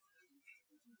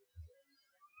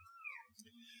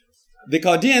 The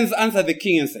Chaldeans answered the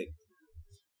king and said,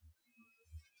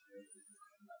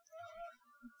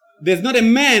 there's not a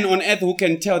man on earth who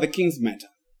can tell the king's matter.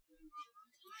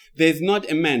 There's not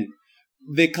a man.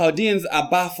 The Chaldeans are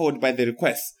baffled by the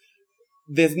request.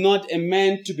 There's not a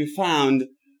man to be found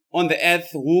on the earth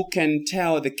who can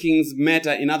tell the king's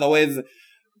matter. In other words,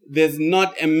 there's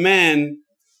not a man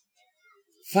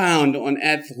found on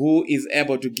earth who is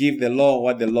able to give the law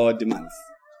what the law demands.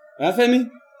 Understand me?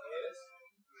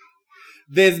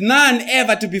 There's none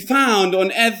ever to be found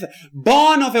on earth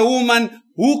born of a woman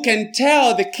who can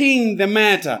tell the king the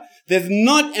matter. There's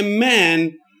not a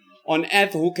man on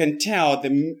earth who can tell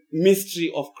the mystery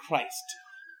of Christ.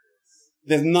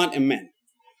 There's not a man,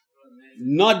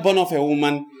 not born of a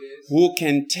woman, who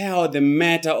can tell the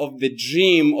matter of the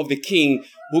dream of the king,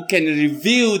 who can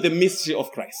reveal the mystery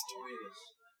of Christ.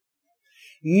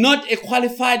 not a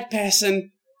qualified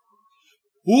person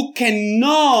who can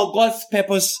know God's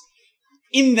purpose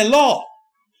in the law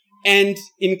and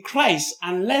in Christ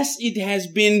unless it has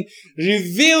been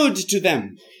revealed to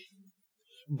them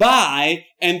by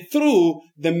and through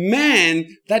the man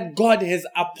that God has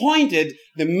appointed,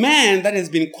 the man that has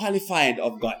been qualified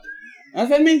of God.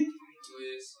 Understand me?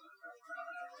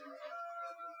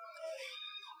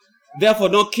 Therefore,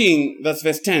 no king, that's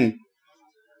verse 10,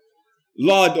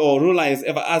 lord or ruler has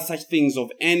ever asked such things of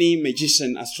any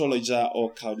magician, astrologer,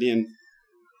 or Chaldean.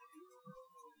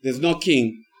 There's no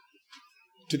king,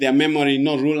 to their memory,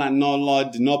 no ruler, no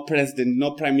lord, no president,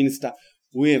 no prime minister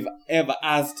who have ever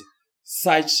asked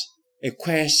such a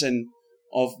question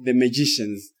of the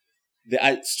magicians, the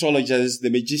astrologers, the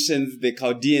magicians, the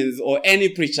Chaldeans, or any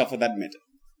preacher for that matter.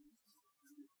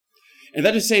 And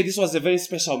that to say this was a very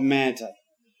special matter,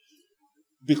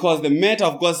 because the matter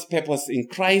of God's purpose in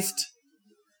Christ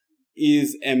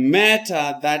is a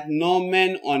matter that no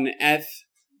man on earth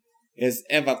has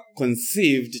ever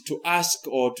conceived to ask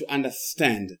or to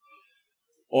understand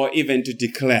or even to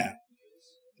declare.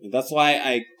 And that's why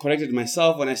I corrected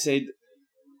myself when I said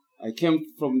I came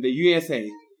from the USA,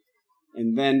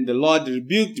 and then the Lord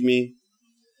rebuked me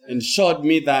and showed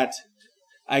me that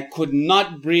I could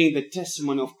not bring the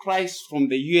testimony of Christ from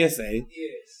the USA.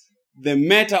 Yes. The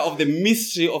matter of the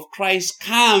mystery of Christ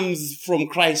comes from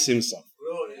Christ himself.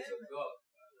 Glory to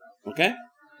God. Okay?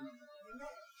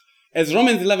 As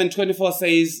Romans 11:24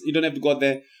 says, you don't have to go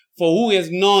there. For who has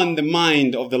known the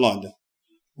mind of the Lord?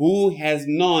 Who has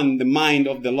known the mind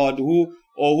of the Lord?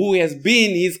 Who has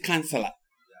been his counselor?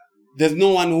 There's no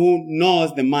one who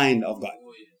knows the mind of God.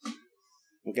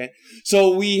 Okay?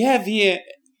 So we have here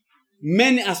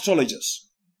many astrologers.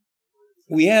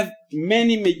 We have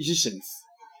many magicians.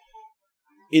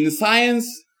 In science,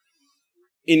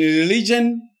 in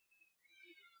religion,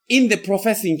 in the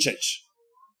professing church,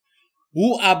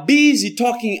 who are busy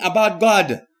talking about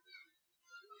God,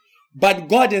 but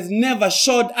God has never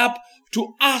showed up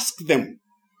to ask them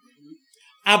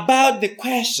about the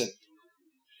question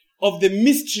of the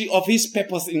mystery of his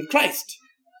purpose in Christ.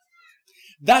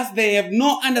 Thus, they have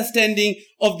no understanding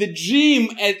of the dream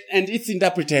and its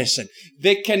interpretation.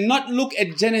 They cannot look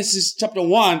at Genesis chapter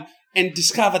 1 and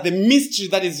discover the mystery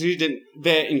that is written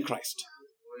there in Christ.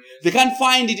 They can't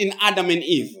find it in Adam and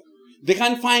Eve. They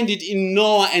can't find it in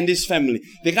Noah and his family.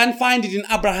 They can't find it in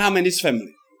Abraham and his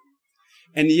family.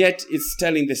 And yet it's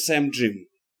telling the same dream,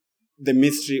 the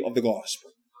mystery of the gospel.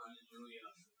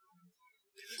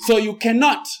 So you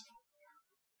cannot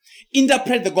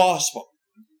interpret the gospel.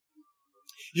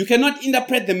 You cannot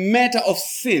interpret the matter of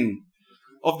sin,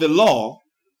 of the law,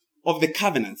 of the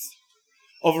covenants,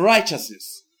 of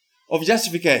righteousness, of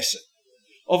justification,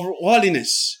 of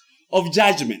holiness, of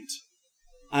judgment,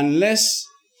 unless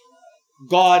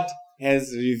God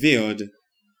has revealed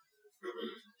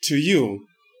to you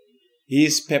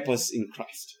his purpose in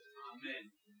Christ.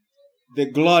 Amen.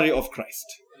 The glory of Christ.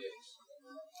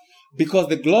 Because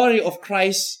the glory of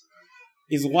Christ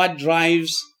is what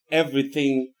drives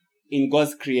everything in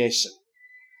God's creation.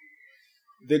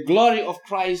 The glory of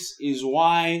Christ is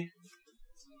why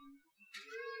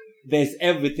there's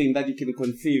everything that you can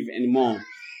conceive and more.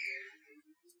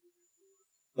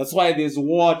 That's why there's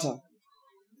water.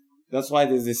 That's why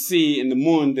there's the sea and the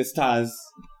moon, the stars.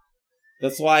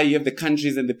 That's why you have the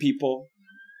countries and the people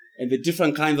and the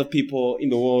different kinds of people in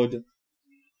the world.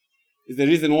 It's the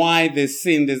reason why there's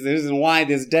sin. There's the reason why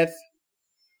there's death.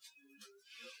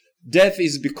 Death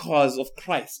is because of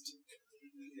Christ.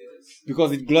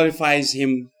 Because it glorifies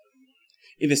him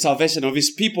in the salvation of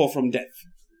his people from death.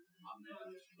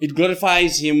 It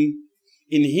glorifies him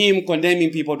in him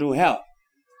condemning people to hell.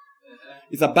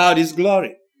 It's about his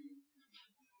glory.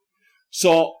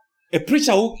 So, a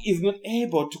preacher who is not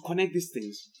able to connect these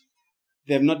things,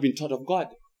 they have not been taught of God.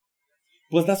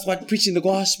 Because that's what preaching the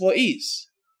gospel is.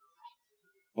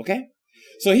 Okay?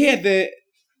 So here the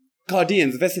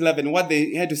Chaldeans, verse 11, what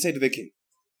they had to say to the king.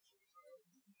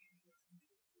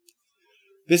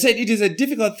 They said it is a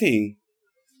difficult thing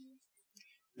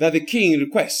that the king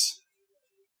requests.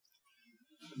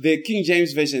 The King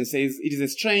James Version says it is a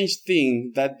strange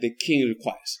thing that the king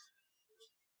requires.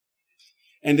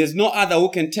 And there's no other who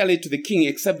can tell it to the king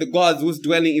except the gods whose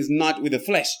dwelling is not with the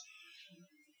flesh.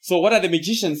 So what are the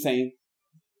magicians saying?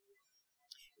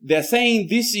 They're saying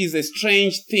this is a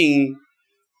strange thing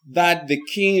that the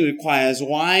king requires.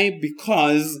 Why?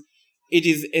 Because it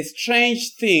is a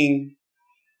strange thing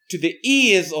to the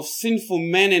ears of sinful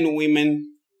men and women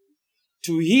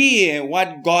to hear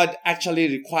what God actually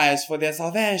requires for their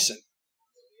salvation.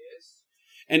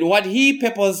 And what he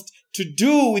purposed to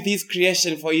do with his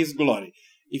creation for his glory.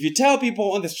 If you tell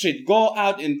people on the street, go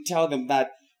out and tell them that,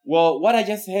 well, what I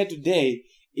just heard today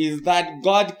is that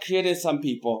God created some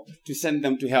people to send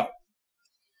them to hell.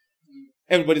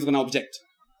 Everybody's going to object.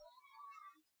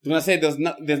 They're going to say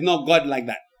there's no God like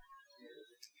that.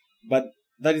 But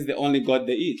that is the only God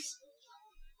there is.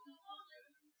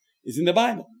 It's in the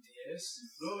Bible. Yes.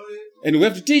 And we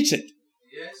have to teach it.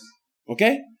 Yes.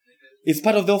 Okay? It's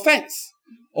part of the offense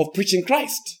of preaching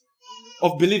Christ,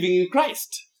 of believing in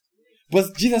Christ.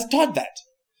 But Jesus taught that.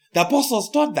 The apostles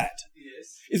taught that.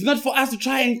 Yes. It's not for us to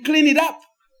try and clean it up.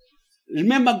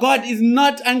 Remember, God is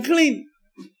not unclean.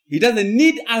 He doesn't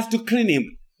need us to clean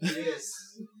him. Yes.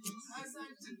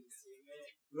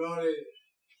 Glory.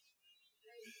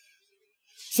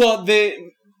 So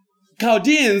the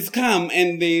Chaldeans come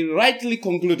and they rightly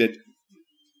concluded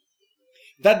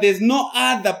that there's no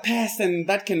other person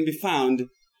that can be found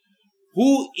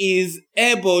who is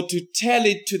able to tell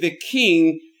it to the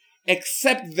king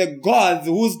except the God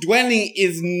whose dwelling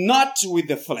is not with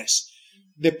the flesh.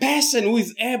 The person who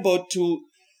is able to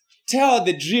tell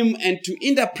the dream and to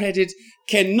interpret it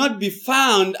cannot be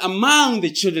found among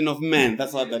the children of men.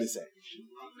 That's what that is saying.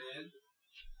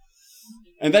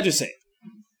 And that you say.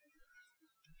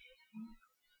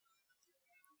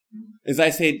 As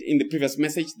I said in the previous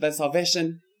message, that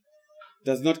salvation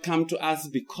does not come to us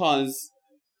because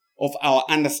of our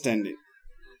understanding.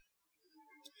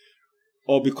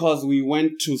 Or because we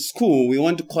went to school, we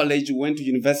went to college, we went to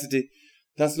university.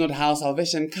 That's not how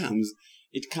salvation comes.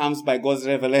 It comes by God's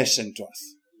revelation to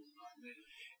us.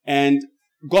 And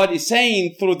God is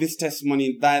saying through this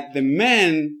testimony that the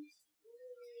man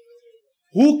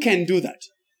who can do that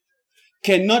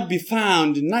cannot be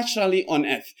found naturally on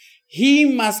earth. He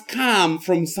must come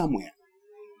from somewhere.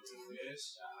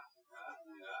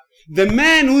 The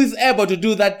man who is able to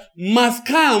do that must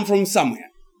come from somewhere.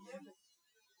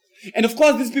 And of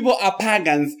course, these people are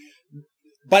pagans,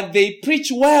 but they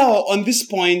preach well on this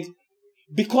point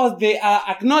because they are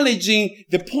acknowledging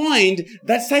the point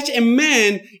that such a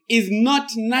man is not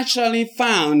naturally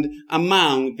found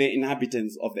among the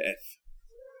inhabitants of the earth.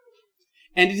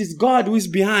 And it is God who is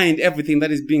behind everything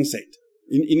that is being said.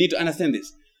 You need to understand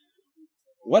this.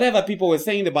 Whatever people were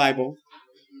saying in the Bible,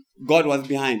 God was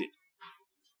behind it.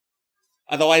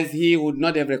 Otherwise, he would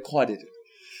not have recorded it.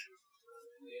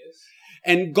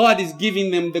 And God is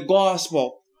giving them the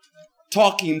gospel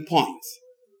talking points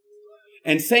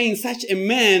and saying such a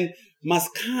man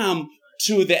must come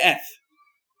to the earth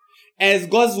as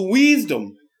God's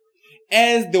wisdom,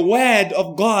 as the word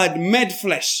of God made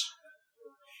flesh.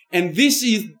 And this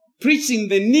is preaching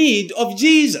the need of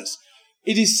Jesus.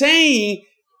 It is saying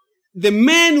the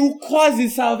man who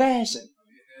causes salvation,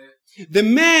 the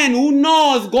man who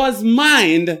knows God's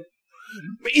mind,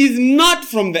 is not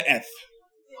from the earth.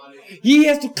 He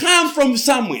has to come from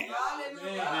somewhere.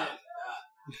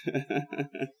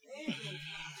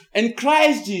 And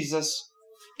Christ Jesus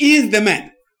is the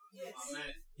man.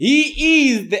 He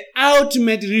is the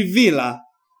ultimate revealer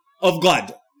of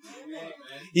God.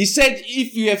 He said,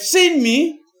 if you have seen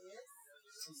me,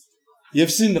 you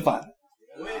have seen the Father.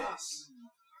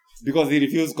 Because he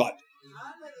refused God.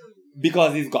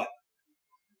 Because he's God.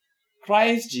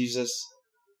 Christ Jesus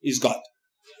is God.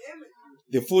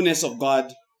 The fullness of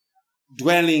God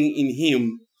dwelling in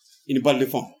him in bodily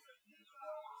form.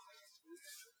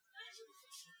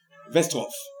 Verse 12.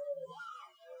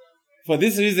 For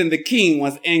this reason the king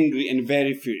was angry and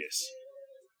very furious,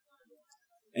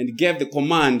 and gave the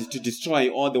command to destroy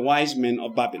all the wise men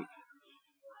of Babylon.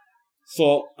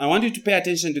 So I want you to pay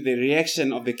attention to the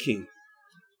reaction of the king.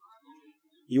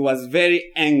 He was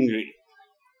very angry.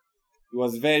 He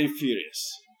was very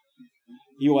furious.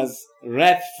 He was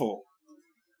wrathful.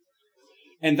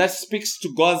 And that speaks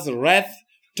to God's wrath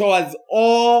towards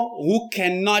all who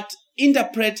cannot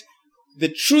interpret the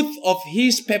truth of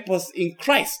his purpose in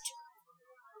Christ.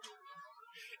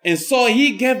 And so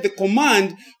he gave the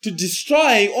command to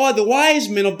destroy all the wise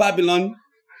men of Babylon.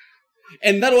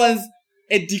 And that was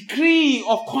a decree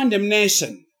of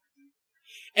condemnation.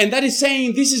 And that is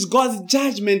saying this is God's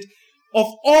judgment of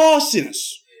all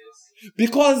sinners.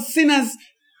 Because sinners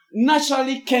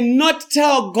naturally cannot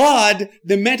tell God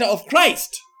the matter of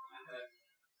Christ.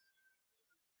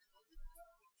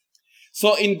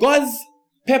 So in God's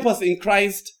purpose in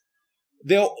Christ,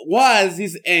 there was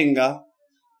his anger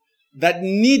that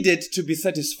needed to be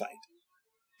satisfied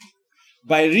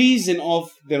by reason of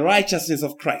the righteousness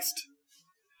of Christ,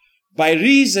 by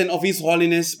reason of his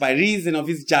holiness, by reason of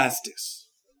his justice.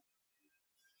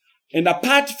 And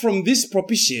apart from this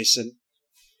propitiation,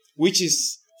 which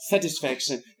is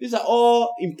satisfaction, these are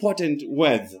all important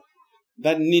words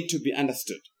that need to be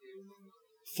understood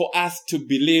for us to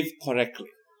believe correctly.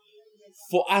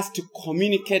 for us to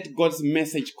communicate God's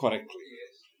message correctly.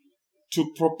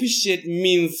 To propitiate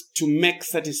means to make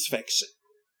satisfaction.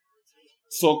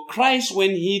 So Christ,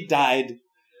 when he died,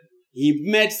 he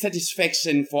made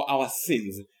satisfaction for our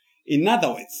sins. In other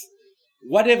words,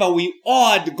 whatever we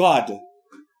owed God,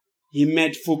 he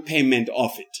made full payment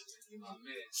of it.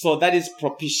 So that is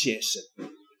propitiation.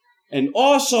 And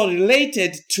also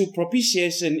related to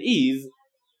propitiation is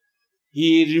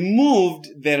he removed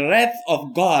the wrath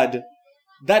of God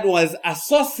that was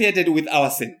associated with our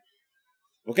sin.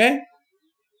 Okay?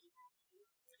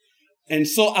 And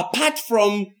so apart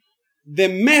from the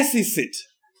mercy seat,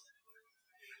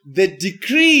 the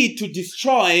decree to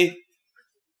destroy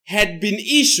had been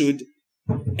issued,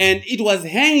 and it was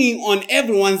hanging on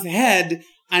everyone's head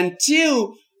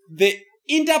until the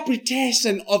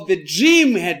interpretation of the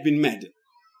dream had been made.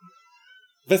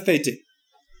 Verse 13.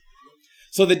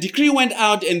 So the decree went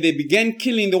out and they began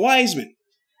killing the wise men.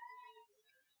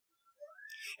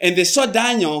 And they sought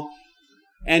Daniel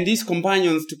and his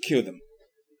companions to kill them.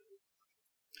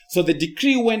 So the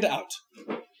decree went out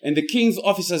and the king's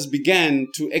officers began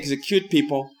to execute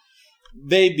people.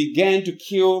 They began to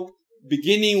kill,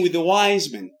 beginning with the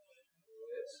wise men.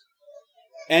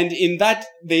 And in that,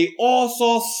 they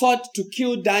also sought to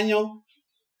kill Daniel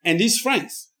and his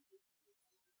friends.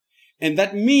 And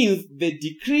that means the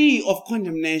decree of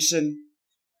condemnation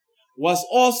was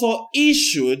also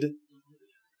issued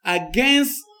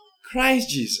against Christ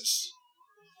Jesus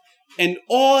and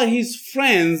all his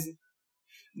friends,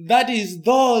 that is,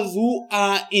 those who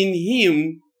are in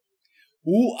him,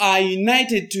 who are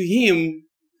united to him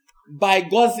by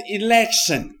God's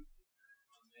election.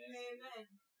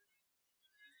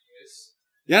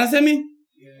 You understand me?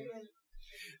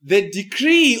 The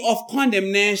decree of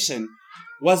condemnation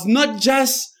was not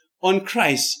just on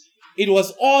Christ, it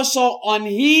was also on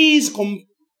his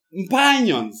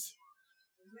companions,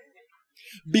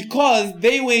 because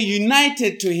they were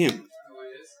united to him.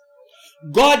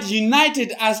 God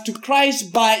united us to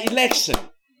Christ by election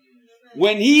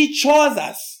when he chose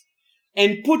us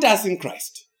and put us in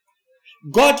Christ.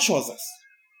 God chose us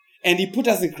and he put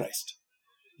us in Christ,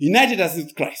 united us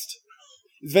with Christ.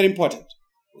 It's very important.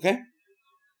 Okay?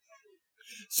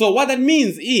 So what that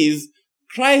means is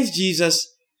Christ Jesus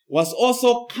was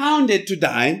also counted to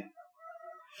die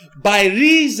by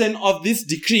reason of this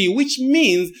decree, which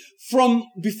means from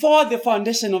before the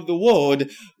foundation of the world,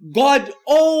 God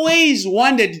always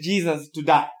wanted Jesus to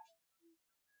die.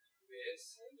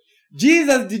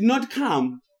 Jesus did not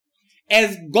come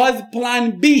as God's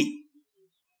plan B,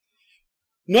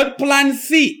 not plan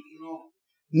C,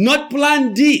 not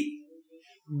plan D.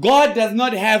 God does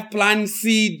not have plan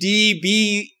C, D,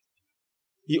 B.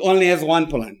 He only has one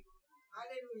plan.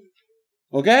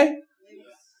 Okay?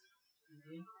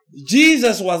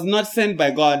 Jesus was not sent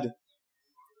by God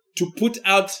to put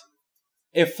out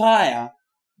a fire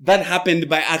that happened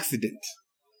by accident.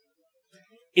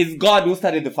 It's God who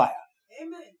started the fire.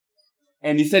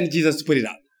 And he sent Jesus to put it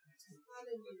out.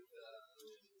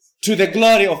 To the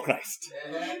glory of Christ.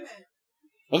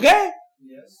 Okay?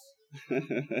 Yes.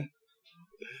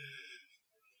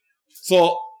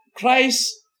 So Christ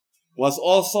was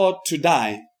also to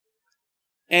die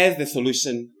as the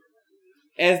solution,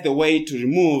 as the way to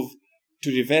remove,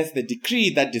 to reverse the decree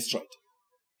that destroyed.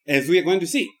 As we are going to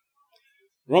see.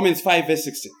 Romans 5 verse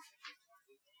 16.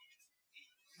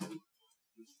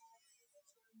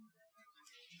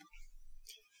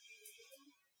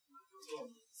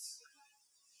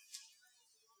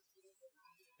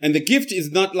 And the gift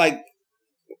is not like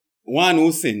one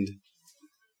who sinned.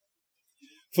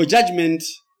 For judgment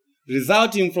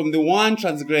resulting from the one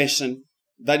transgression,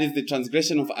 that is the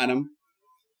transgression of Adam,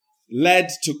 led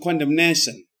to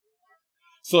condemnation.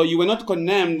 So you were not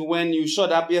condemned when you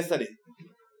showed up yesterday.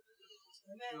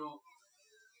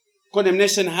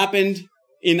 Condemnation happened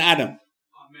in Adam.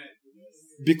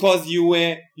 Because you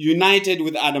were united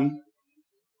with Adam.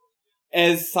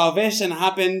 As salvation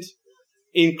happened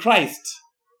in Christ.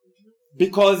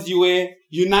 Because you were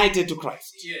united to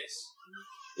Christ. Yes.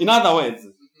 In other words,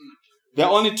 there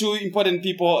are only two important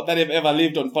people that have ever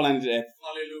lived on planet Earth.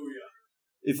 Hallelujah.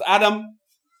 It's Adam,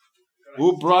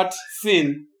 who brought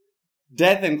sin,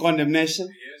 death and condemnation.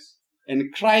 Yes.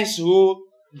 And Christ, who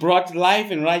brought life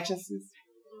and righteousness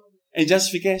and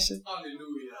justification.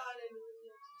 Hallelujah.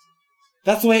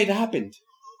 That's where it happened.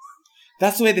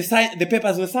 That's where the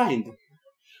papers were signed.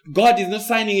 God is not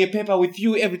signing a paper with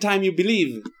you every time you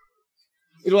believe.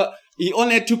 He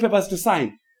only had two papers to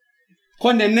sign.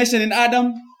 Condemnation in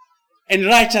Adam and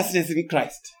righteousness in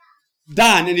Christ.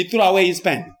 Done, and he threw away his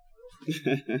pen.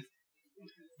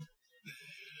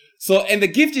 So, and the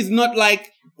gift is not like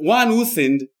one who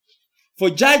sinned. for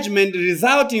judgment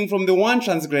resulting from the one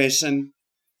transgression.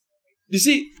 You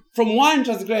see, from one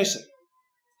transgression.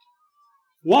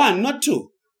 One, not two.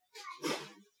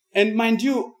 And mind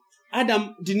you,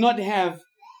 Adam did not have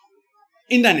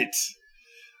internet.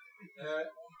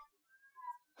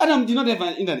 Adam did not have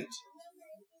an internet.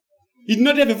 He did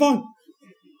not have a phone.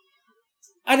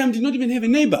 Adam did not even have a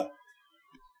neighbor.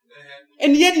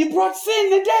 And yet he brought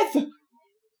sin and death.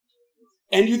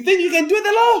 And you think you can do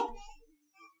the law?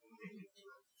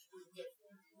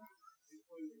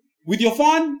 With your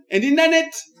phone and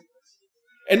internet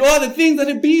and all the things that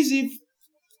are busy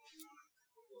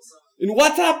in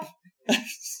WhatsApp.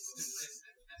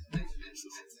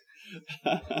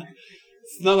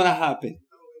 It's not going to happen.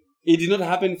 It did not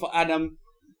happen for Adam,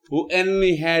 who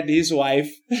only had his wife,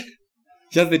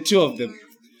 just the two of them.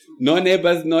 No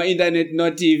neighbors, no internet, no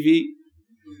TV,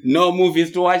 no movies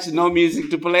to watch, no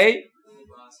music to play.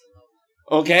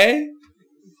 Okay?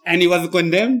 And he was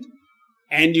condemned.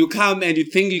 And you come and you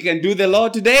think you can do the law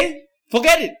today?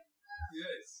 Forget it.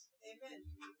 Yes.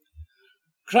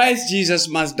 Christ Jesus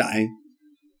must die.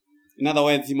 In other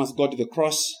words, he must go to the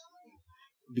cross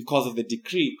because of the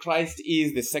decree. Christ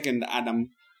is the second Adam.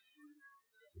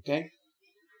 Okay?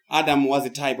 Adam was a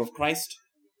type of Christ.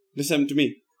 Listen to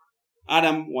me.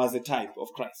 Adam was a type of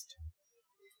Christ.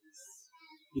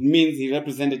 It means he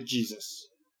represented Jesus.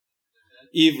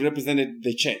 Eve represented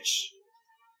the church.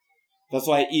 That's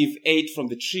why Eve ate from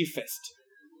the tree first.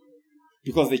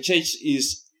 Because the church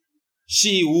is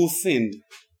she who sinned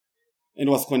and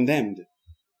was condemned.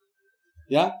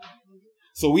 Yeah?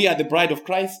 So we are the bride of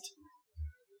Christ,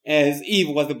 as Eve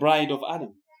was the bride of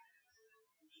Adam.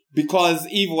 Because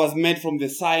Eve was made from the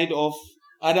side of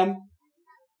Adam,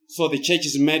 so the church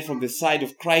is made from the side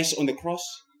of Christ on the cross.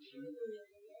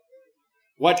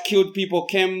 What killed people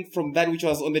came from that which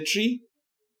was on the tree.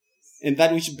 And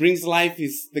that which brings life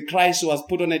is the Christ who was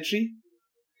put on a tree.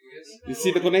 You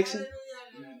see the connection?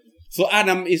 So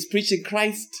Adam is preaching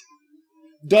Christ.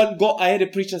 Don't go ahead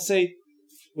and preach and say,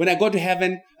 when I go to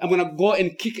heaven, I'm going to go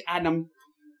and kick Adam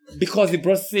because he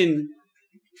brought sin.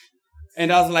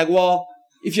 And I was like, well,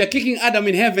 if you're kicking Adam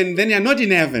in heaven, then you're not in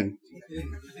heaven.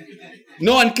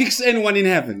 No one kicks anyone in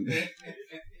heaven.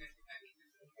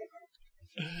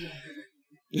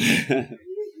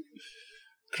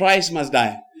 Christ must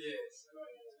die.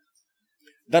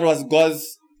 That was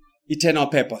God's eternal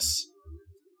purpose.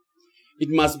 It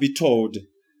must be told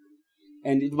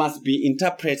and it must be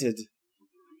interpreted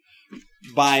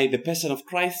by the person of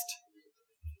Christ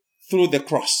through the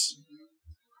cross.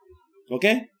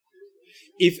 Okay?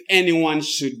 If anyone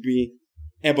should be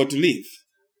able to live,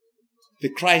 the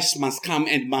Christ must come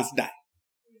and must die.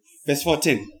 Verse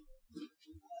 14.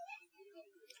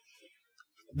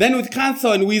 Then with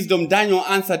counsel and wisdom, Daniel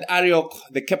answered Arioch,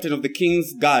 the captain of the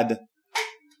king's guard,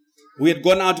 who had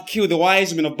gone out to kill the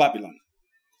wise men of Babylon.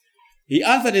 He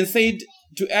answered and said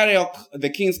to Arioch, the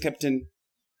king's captain,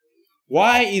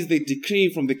 why is the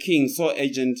decree from the king so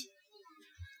urgent?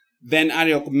 Then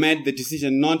Arioch made the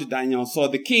decision known to Daniel. So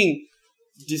the king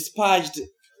dispatched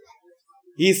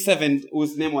his servant,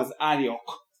 whose name was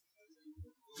Arioch.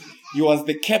 He was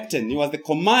the captain. He was the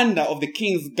commander of the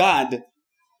king's guard,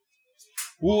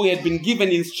 who had been given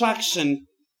instruction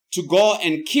to go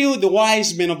and kill the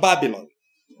wise men of Babylon.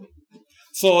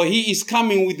 So he is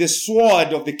coming with the sword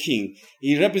of the king.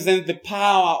 He represents the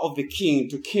power of the king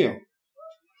to kill.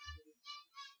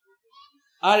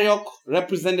 Arioch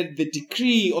represented the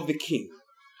decree of the king,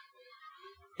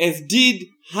 as did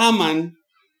Haman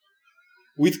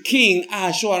with King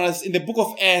Ahasuerus in the book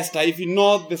of Esther. If you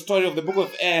know the story of the book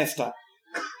of Esther,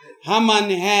 Haman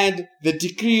had the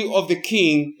decree of the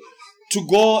king to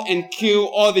go and kill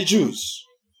all the Jews.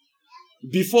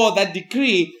 Before that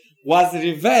decree was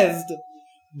reversed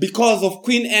because of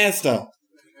Queen Esther.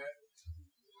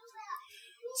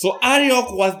 So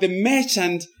Arioch was the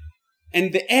merchant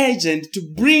and the agent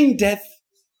to bring death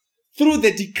through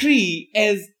the decree,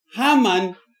 as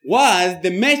Haman was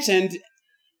the merchant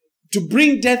to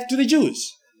bring death to the Jews.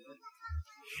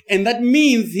 And that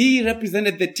means he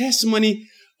represented the testimony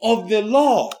of the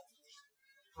law.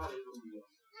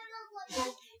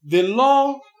 The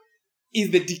law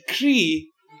is the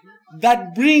decree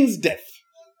that brings death.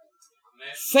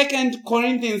 2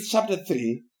 Corinthians chapter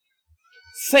 3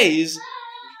 says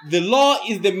the law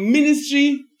is the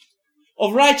ministry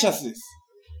of righteousness.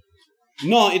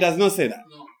 No, it does not say that.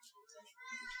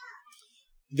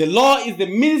 The law is the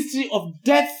ministry of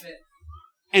death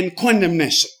and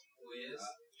condemnation.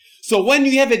 So when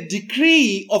you have a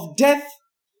decree of death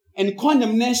and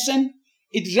condemnation,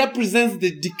 it represents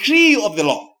the decree of the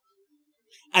law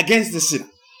against the sinner.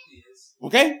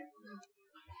 Okay?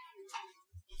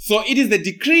 So it is the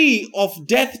decree of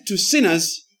death to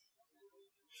sinners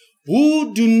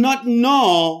who do not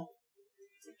know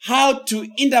how to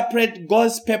interpret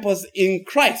God's purpose in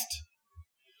Christ,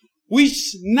 which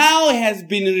now has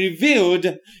been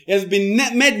revealed, has been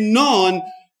made known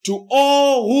to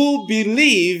all who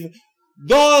believe.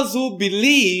 Those who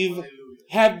believe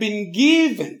have been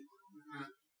given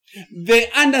the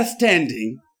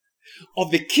understanding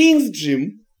of the king's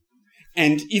dream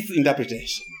and its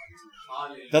interpretation.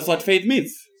 That's what faith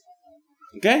means.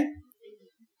 Okay?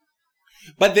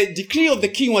 But the decree of the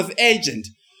king was urgent,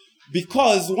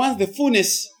 because once the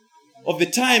fullness of the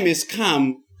time has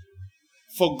come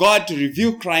for God to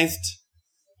reveal Christ,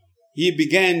 he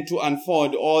began to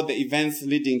unfold all the events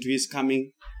leading to his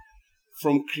coming,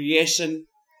 from creation,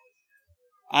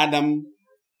 Adam,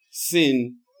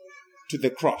 sin, to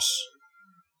the cross.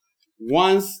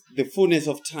 Once the fullness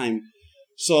of time.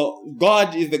 So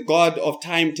God is the God of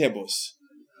timetables.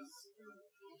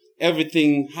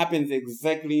 Everything happens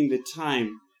exactly in the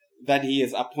time that he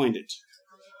has appointed.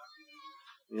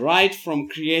 Right from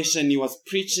creation, he was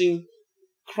preaching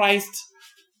Christ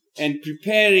and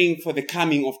preparing for the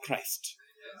coming of Christ.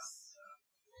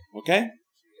 Okay?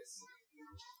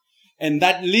 And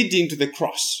that leading to the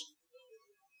cross.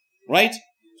 Right?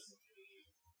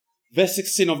 Verse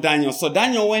 16 of Daniel. So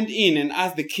Daniel went in and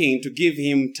asked the king to give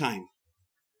him time,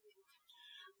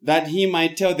 that he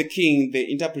might tell the king the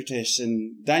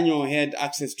interpretation. Daniel had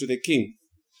access to the king.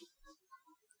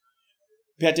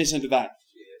 Pay attention to that.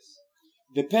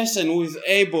 The person who is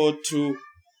able to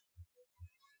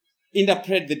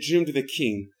interpret the dream to the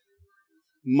king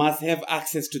must have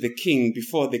access to the king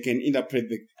before they can interpret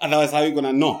the... Otherwise, how are you going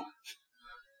to know?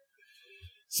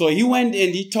 So he went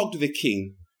and he talked to the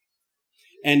king.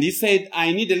 And he said,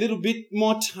 I need a little bit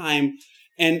more time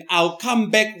and I'll come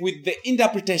back with the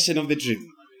interpretation of the dream.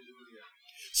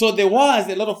 So there was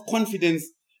a lot of confidence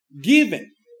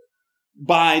given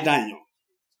by Daniel,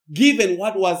 given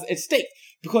what was at stake.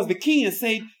 Because the king has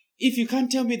said, if you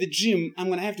can't tell me the dream, I'm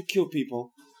going to have to kill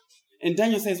people. And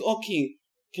Daniel says, oh king,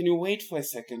 can you wait for a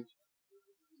second?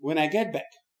 When I get back,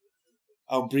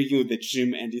 I'll bring you the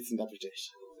dream and its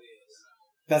interpretation.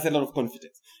 That's a lot of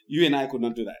confidence. You and I could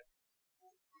not do that.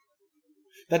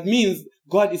 That means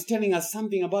God is telling us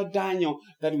something about Daniel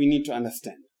that we need to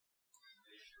understand.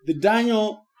 The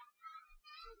Daniel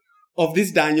of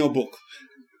this Daniel book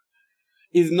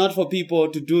is not for people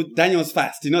to do Daniel's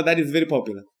fast. You know, that is very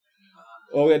popular.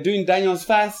 Or we are doing Daniel's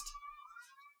fast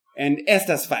and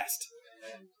Esther's fast.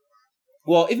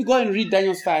 Well, if you go and read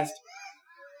Daniel's fast,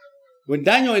 when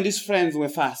Daniel and his friends were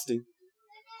fasting,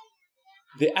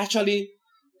 they actually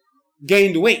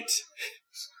gained weight.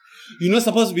 You're not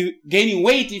supposed to be gaining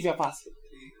weight if you're fasting.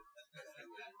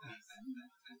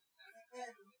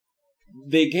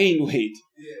 They gained weight.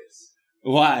 Yes.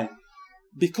 Why?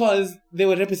 Because they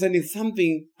were representing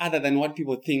something other than what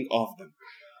people think of them.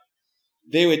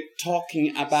 They were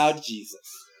talking about Jesus.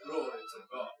 Glory to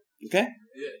God. Okay?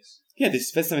 Yes. Here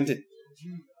this, verse 17.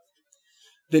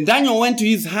 Then Daniel went to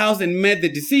his house and made the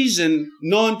decision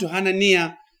known to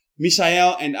Hananiah,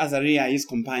 Mishael, and Azariah, his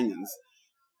companions,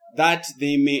 that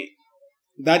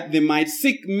they might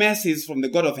seek mercies from the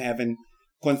God of heaven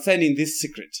concerning this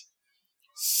secret.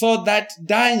 So that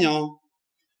Daniel,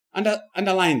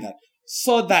 underline that,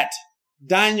 so that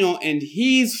Daniel and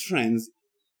his friends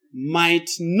might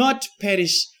not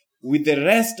perish with the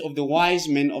rest of the wise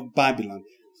men of Babylon.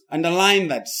 Underline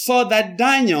that. So that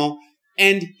Daniel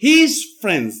and his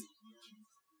friends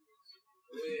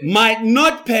might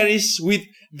not perish with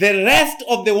the rest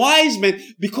of the wise men,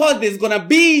 because there's going to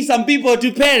be some people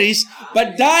to perish,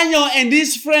 but Daniel and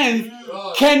his friends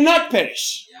cannot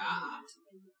perish.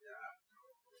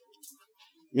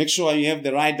 Make sure you have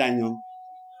the right Daniel.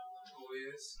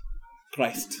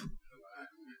 Christ.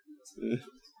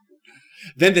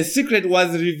 Then the secret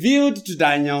was revealed to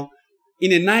Daniel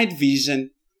in a night vision.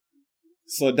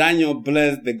 So Daniel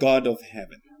blessed the God of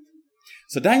heaven.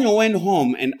 So Daniel went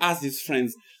home and asked his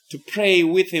friends to pray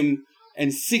with him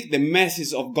and seek the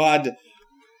mercies of God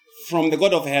from the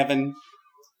God of heaven,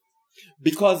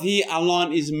 because he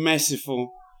alone is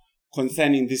merciful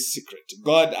concerning this secret.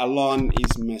 God alone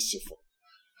is merciful.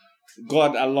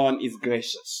 God alone is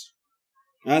gracious.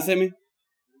 You understand me?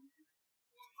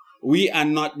 We are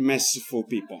not merciful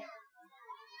people.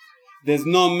 There's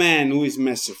no man who is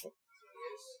merciful.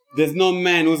 There's no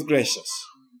man who's gracious.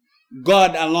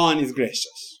 God alone is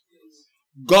gracious.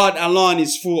 God alone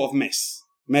is full of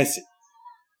mercy.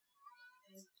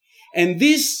 And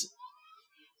this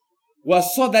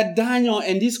was so that Daniel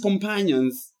and his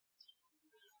companions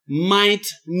might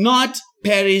not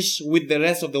perish with the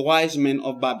rest of the wise men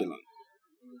of Babylon.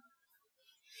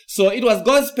 So it was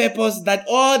God's purpose that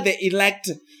all the elect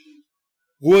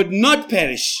would not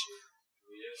perish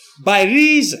by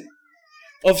reason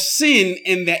of sin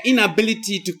and their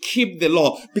inability to keep the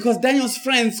law, because Daniel's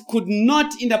friends could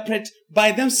not interpret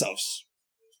by themselves.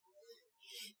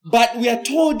 But we are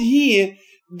told here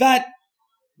that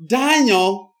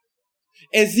Daniel,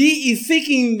 as he is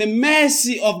seeking the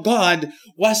mercy of God,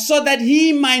 was so that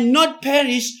he might not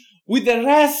perish with the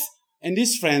rest, and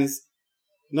his friends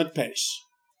not perish.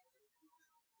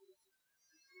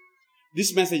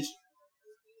 This message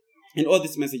and all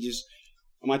these messages,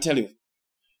 I'm going to tell you,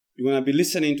 you're going to be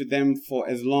listening to them for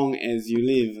as long as you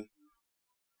live.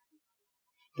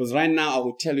 Because right now, I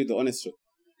will tell you the honest truth.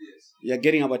 You're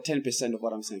getting about 10% of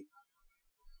what I'm saying.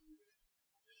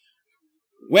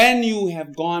 When you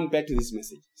have gone back to these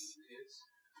messages,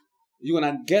 you're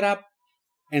going to get up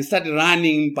and start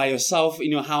running by yourself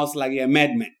in your house like you're a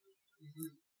madman.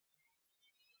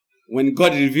 When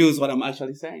God reveals what I'm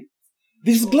actually saying.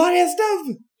 This is glorious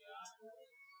stuff.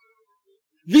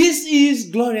 This is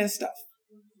glorious stuff.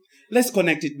 Let's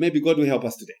connect it. Maybe God will help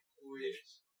us today.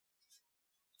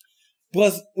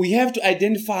 Because we have to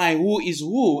identify who is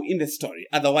who in the story.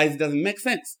 Otherwise, it doesn't make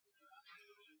sense.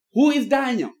 Who is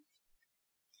Daniel?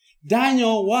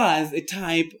 Daniel was a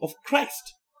type of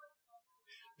Christ.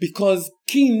 Because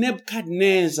King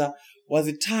Nebuchadnezzar was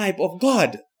a type of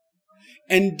God.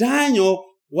 And Daniel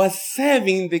was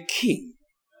serving the king.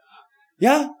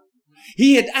 Yeah?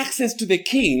 He had access to the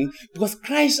king because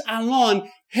Christ alone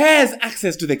has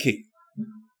access to the king.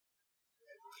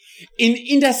 In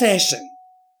intercession,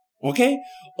 okay,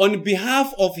 on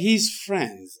behalf of his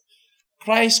friends,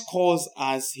 Christ calls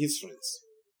us his friends.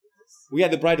 We are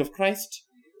the bride of Christ.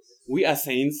 We are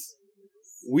saints.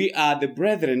 We are the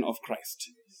brethren of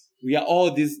Christ. We are all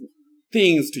these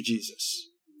things to Jesus.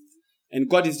 And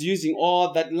God is using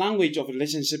all that language of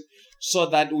relationship so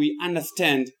that we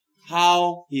understand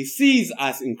how he sees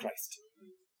us in Christ.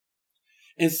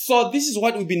 And so this is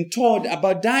what we've been told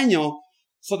about Daniel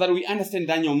so that we understand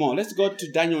Daniel more. Let's go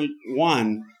to Daniel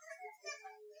 1,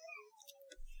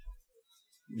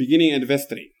 beginning at verse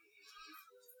 3.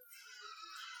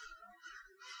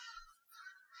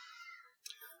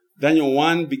 Daniel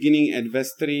 1, beginning at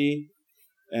verse 3,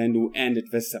 and we'll end at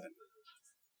verse 7.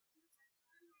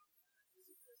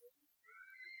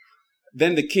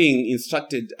 Then the king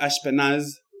instructed Ashpenaz,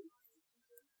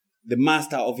 the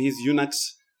master of his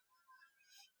eunuchs,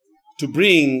 to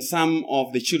bring some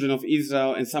of the children of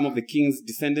Israel and some of the king's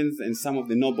descendants and some of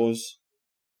the nobles,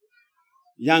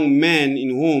 young men in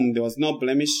whom there was no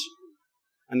blemish.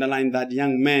 Underline that,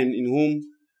 young men in whom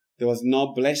there was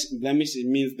no blemish. It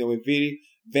means they were very,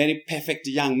 very perfect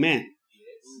young men.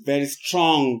 Very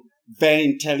strong, very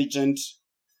intelligent,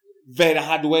 very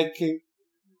hardworking,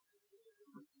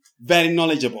 very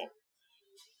knowledgeable,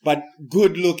 but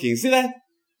good looking. See that?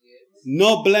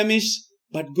 No blemish,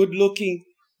 but good looking,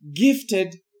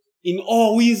 gifted in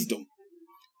all wisdom,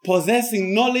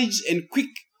 possessing knowledge and quick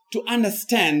to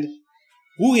understand,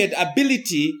 who had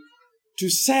ability to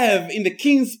serve in the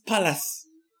king's palace,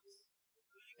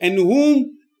 and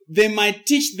whom they might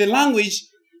teach the language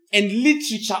and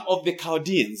literature of the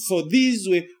Chaldeans. So these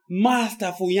were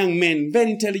masterful young men,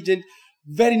 very intelligent,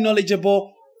 very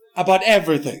knowledgeable about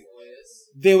everything.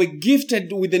 They were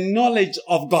gifted with the knowledge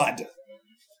of God.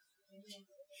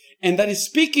 And that is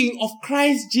speaking of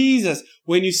Christ Jesus.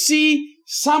 When you see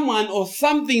someone or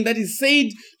something that is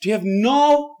said to have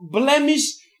no blemish,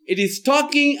 it is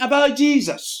talking about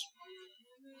Jesus.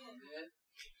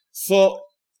 So,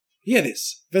 hear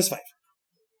this, verse 5.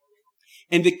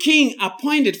 And the king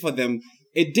appointed for them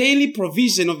a daily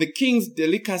provision of the king's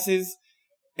delicacies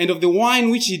and of the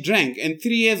wine which he drank, and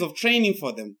 3 years of training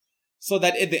for them, so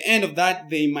that at the end of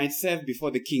that they might serve before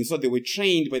the king. So they were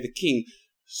trained by the king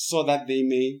so that they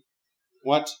may,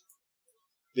 what?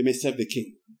 They may serve the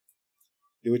king.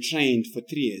 They were trained for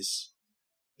 3 years.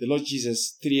 The Lord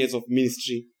Jesus, 3 years of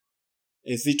ministry,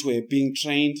 as it were, being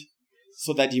trained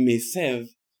so that he may serve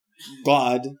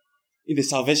God in the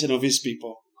salvation of his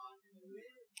people.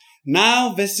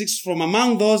 Now, verse 6, from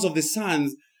among those of the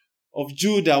sons of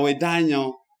Judah were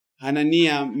Daniel,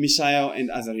 Hananiah, Mishael,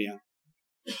 and Azariah.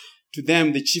 To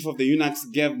them, the chief of the eunuchs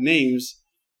gave names.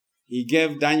 He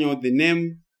gave Daniel the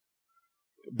name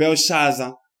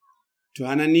Belshazzar, to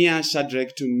Hananiah,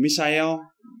 Shadrach, to Mishael,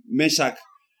 Meshach,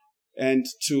 and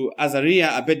to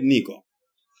Azariah, Abednego.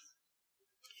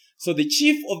 So the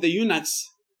chief of the eunuchs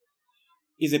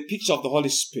is a picture of the Holy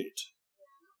Spirit.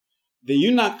 The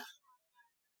eunuch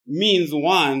means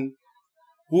one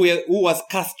who was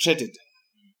castrated.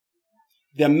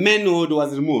 Their manhood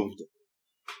was removed.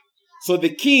 So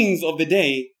the kings of the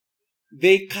day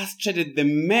they castrated the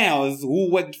males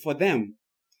who worked for them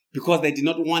because they did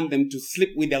not want them to sleep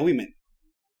with their women.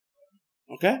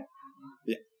 Okay?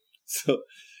 Yeah. So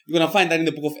you're going to find that in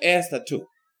the book of Esther too.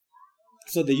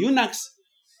 So the eunuchs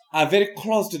are very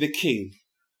close to the king,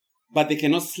 but they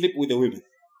cannot sleep with the women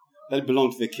that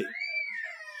belong to the king.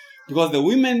 Because the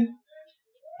women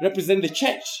represent the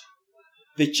church.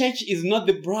 The church is not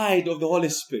the bride of the Holy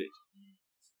Spirit.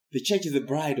 The church is the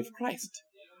bride of Christ.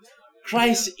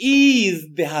 Christ is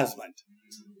the husband,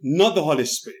 not the Holy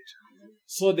Spirit.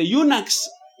 So the eunuchs,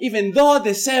 even though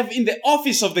they serve in the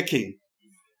office of the king,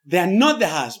 they are not the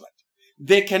husband.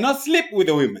 They cannot sleep with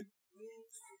the women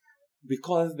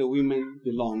because the women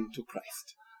belong to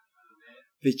Christ.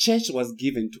 The church was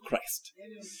given to Christ.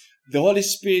 The Holy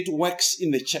Spirit works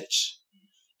in the church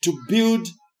to build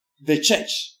the church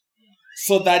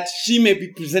so that she may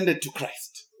be presented to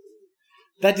Christ.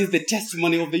 That is the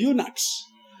testimony of the eunuchs.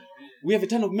 We have a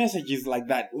ton of messages like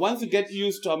that. Once you get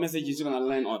used to our messages, you're going to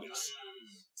learn others.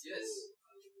 Yes.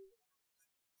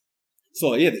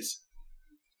 So hear this.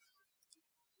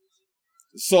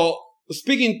 So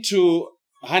speaking to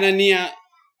Hananiah,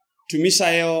 to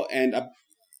Mishael and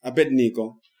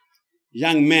Abednego,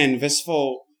 young men, verse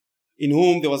 4, in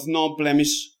whom there was no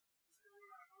blemish,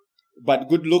 but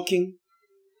good looking,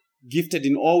 gifted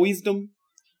in all wisdom,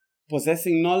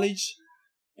 possessing knowledge,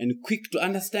 and quick to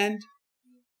understand,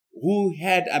 who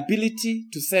had ability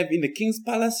to serve in the king's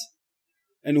palace,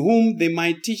 and whom they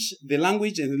might teach the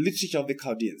language and the literature of the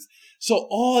Chaldeans. So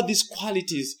all these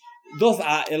qualities, those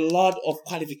are a lot of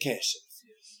qualifications.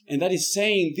 And that is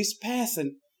saying this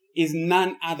person is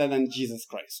none other than Jesus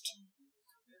Christ.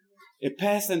 A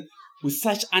person with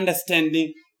such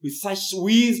understanding, with such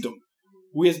wisdom,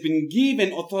 who has been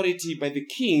given authority by the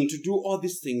king to do all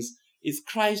these things, is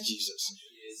Christ Jesus.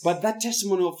 But that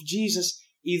testimony of Jesus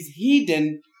is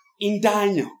hidden in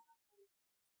Daniel.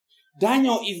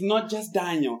 Daniel is not just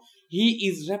Daniel. He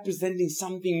is representing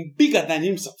something bigger than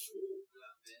himself.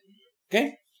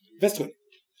 Okay? Verse 20.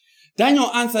 Daniel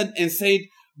answered and said,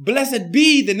 "Blessed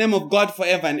be the name of God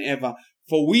forever and ever,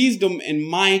 for wisdom and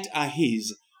might are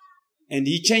his. And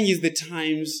he changes the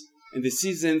times and the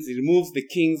seasons. He removes the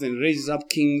kings and raises up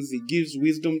kings. He gives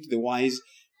wisdom to the wise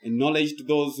and knowledge to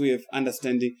those who have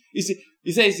understanding." You see,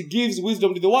 he says he gives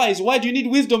wisdom to the wise. Why do you need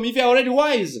wisdom if you're already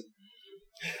wise?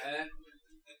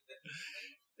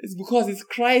 It's because it's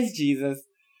Christ Jesus.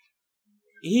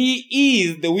 He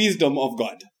is the wisdom of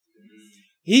God.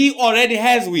 He already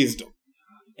has wisdom,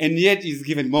 and yet is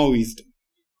given more wisdom.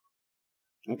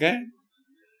 Okay?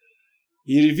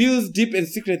 He reveals deep and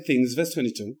secret things, verse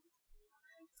 22.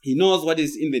 He knows what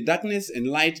is in the darkness, and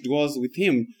light dwells with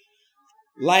him.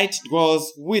 Light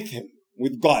dwells with him,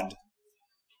 with God.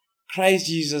 Christ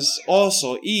Jesus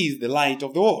also is the light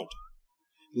of the world.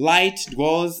 Light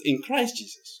dwells in Christ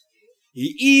Jesus.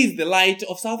 He is the light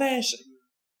of salvation.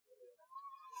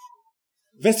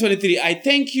 Verse 23, "I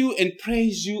thank you and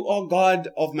praise you, O God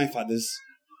of my fathers.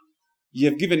 You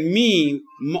have given me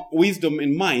wisdom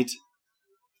and might,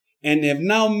 and have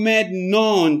now made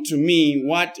known to me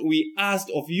what we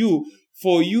asked of you,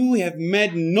 for you have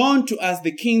made known to us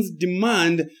the king's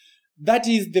demand," that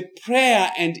is the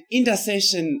prayer and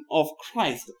intercession of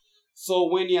Christ. So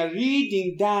when you're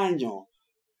reading Daniel,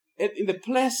 in the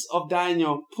place of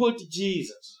Daniel, put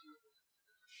Jesus.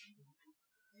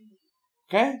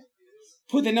 Okay?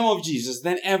 Put the name of Jesus,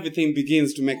 then everything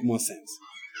begins to make more sense.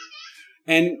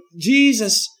 And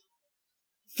Jesus,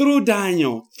 through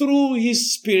Daniel, through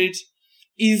his spirit,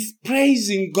 is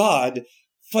praising God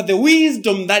for the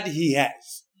wisdom that he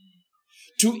has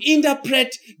to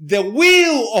interpret the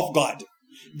will of God,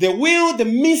 the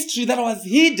mystery that was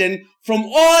hidden from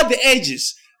all the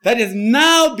ages, that has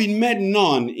now been made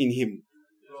known in him.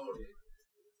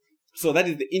 So that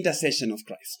is the intercession of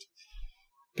Christ.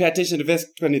 Pay attention to verse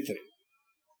 23.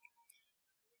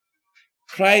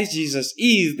 Christ Jesus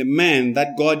is the man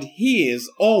that God hears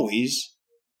always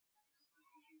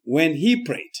when he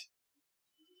prayed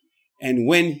and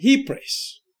when he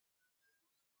prays.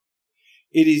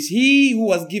 It is he who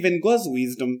was given God's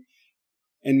wisdom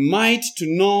and might to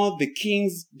know the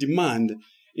king's demand.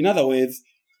 In other words,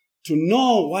 to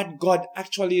know what God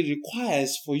actually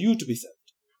requires for you to be saved.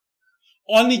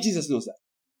 Only Jesus knows that.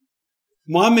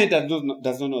 Muhammad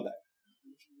does not know that.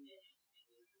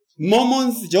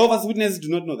 Mormons, Jehovah's Witnesses do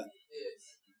not know that.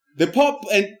 The Pope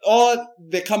and all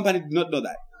the company do not know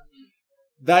that.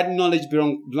 That knowledge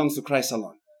belongs to Christ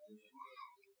alone.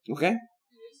 Okay?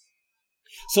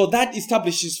 So that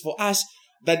establishes for us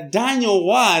that Daniel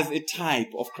was a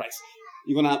type of Christ.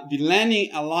 You're going to be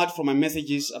learning a lot from my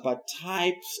messages about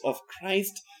types of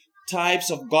Christ,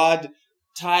 types of God,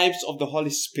 types of the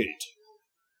Holy Spirit.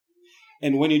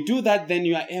 And when you do that, then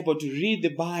you are able to read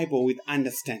the Bible with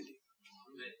understanding.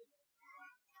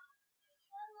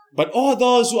 But all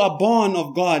those who are born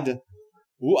of God,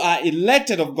 who are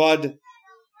elected of God,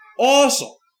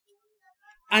 also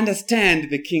understand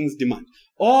the King's demand.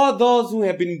 All those who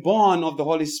have been born of the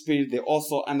Holy Spirit, they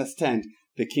also understand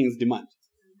the King's demand.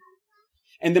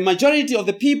 And the majority of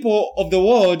the people of the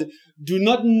world do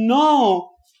not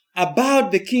know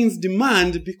about the King's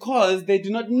demand because they do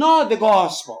not know the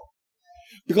gospel.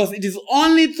 Because it is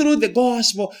only through the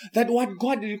gospel that what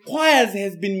God requires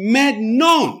has been made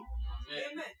known.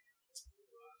 Amen.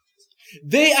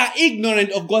 They are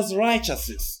ignorant of God's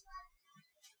righteousness.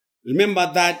 Remember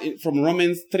that from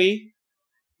Romans 3,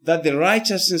 that the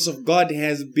righteousness of God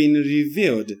has been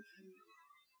revealed,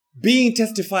 being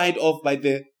testified of by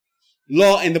the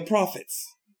law and the prophets.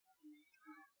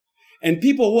 And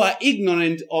people who are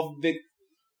ignorant of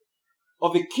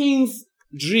the king's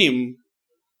dream,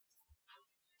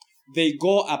 they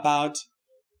go about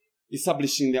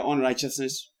establishing their own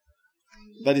righteousness.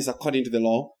 That is according to the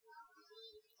law,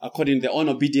 according to their own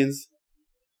obedience,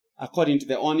 according to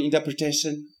their own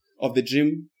interpretation of the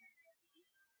dream,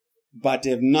 but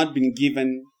have not been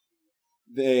given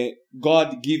the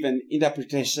God-given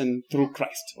interpretation through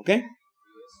Christ. Okay?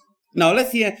 Now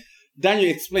let's hear Daniel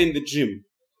explain the dream.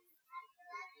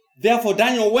 Therefore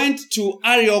Daniel went to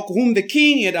Arioch, whom the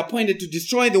king had appointed to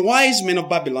destroy the wise men of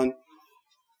Babylon.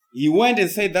 He went and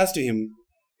said thus to him,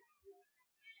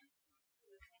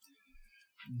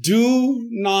 do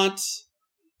not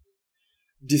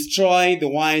destroy the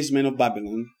wise men of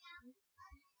Babylon.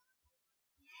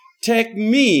 Take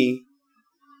me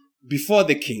before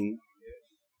the king,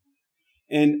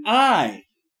 and I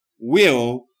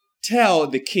will tell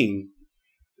the king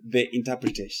the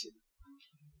interpretation.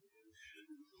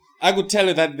 I could tell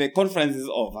you that the conference is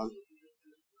over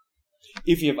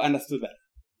if you have understood that.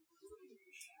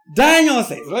 Daniel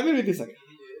says, let me read this again.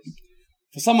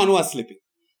 For someone who is sleeping.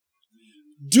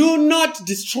 Do not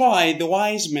destroy the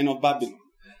wise men of Babylon.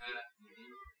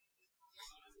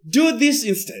 Do this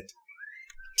instead.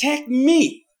 Take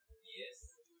me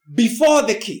before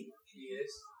the king.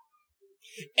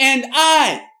 And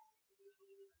I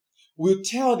will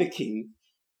tell the king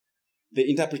the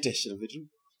interpretation of the dream.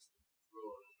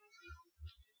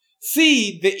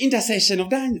 See the intercession of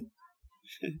Daniel.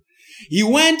 He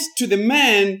went to the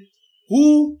man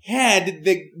who had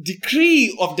the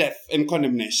decree of death and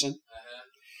condemnation.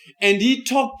 And he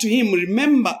talked to him.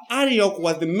 Remember, Arioch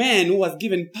was the man who was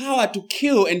given power to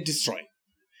kill and destroy.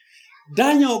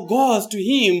 Daniel goes to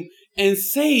him and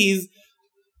says,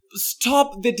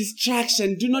 stop the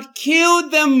distraction. Do not kill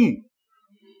them.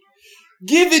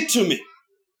 Give it to me.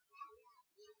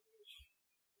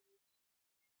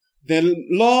 The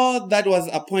law that was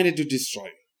appointed to destroy.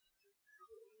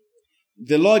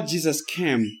 The Lord Jesus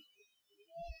came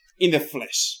in the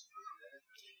flesh,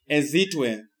 as it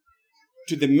were,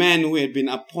 to the man who had been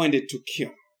appointed to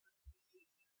kill.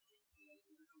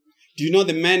 Do you know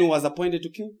the man who was appointed to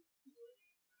kill?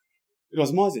 It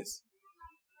was Moses.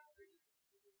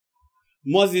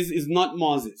 Moses is not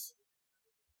Moses.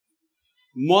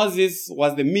 Moses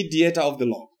was the mediator of the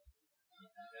law.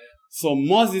 So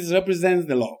Moses represents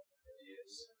the law.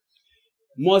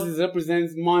 Moses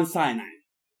represents Mount Sinai.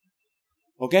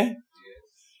 Okay?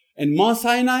 And Mount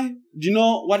Sinai, do you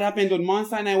know what happened on Mount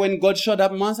Sinai when God showed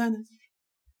up on Mount Sinai?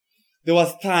 There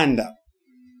was thunder.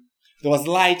 There was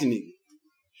lightning.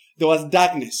 There was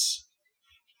darkness.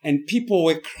 And people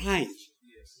were crying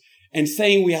and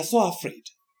saying, we are so afraid.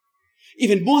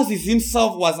 Even Moses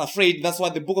himself was afraid. That's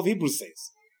what the book of Hebrews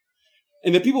says.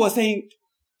 And the people were saying,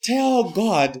 tell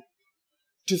God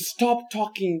to stop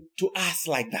talking to us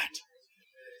like that.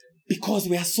 Because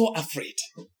we are so afraid.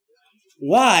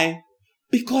 Why?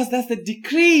 Because that's the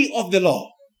decree of the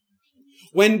law.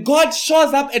 When God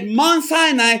shows up at Mount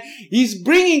Sinai, he's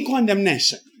bringing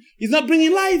condemnation. He's not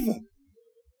bringing life.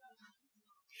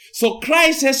 So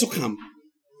Christ has to come.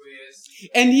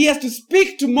 And he has to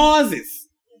speak to Moses.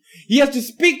 He has to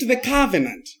speak to the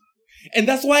covenant. And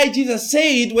that's why Jesus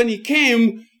said when he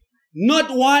came,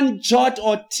 not one jot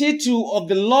or tittle of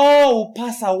the law will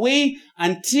pass away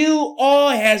until all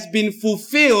has been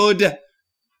fulfilled.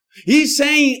 He's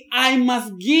saying, I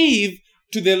must give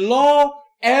to the law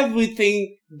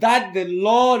everything that the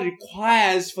law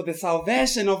requires for the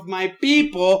salvation of my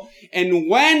people. And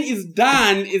when it's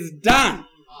done, it's done.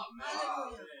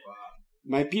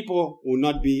 My people will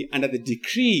not be under the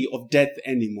decree of death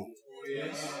anymore.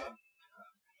 Yes.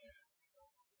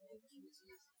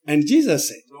 And Jesus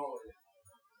said,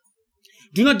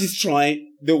 do not destroy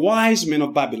the wise men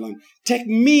of Babylon. Take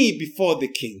me before the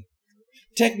king.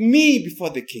 Take me before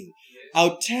the king.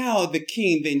 I'll tell the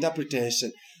king the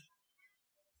interpretation.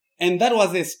 And that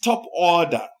was a stop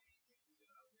order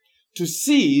to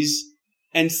seize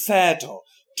and settle,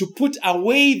 to put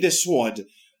away the sword.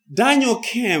 Daniel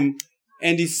came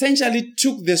and essentially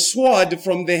took the sword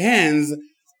from the hands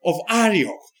of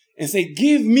Arioch and said,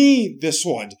 give me the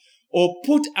sword, or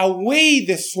put away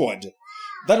the sword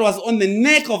that was on the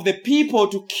neck of the people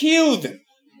to kill them.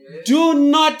 Do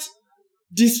not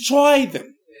destroy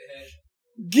them.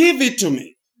 Give it to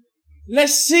me.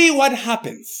 Let's see what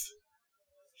happens.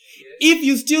 If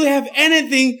you still have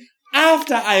anything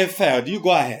after I have failed, you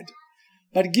go ahead.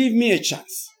 But give me a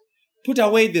chance. Put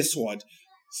away the sword.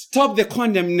 Stop the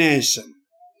condemnation.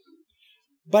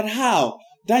 But how?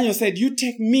 Daniel said, you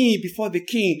take me before the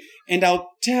king and I'll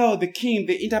tell the king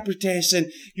the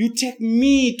interpretation. You take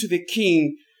me to the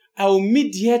king. I will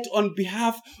mediate on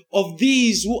behalf of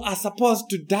these who are supposed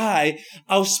to die.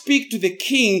 I'll speak to the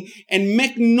king and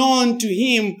make known to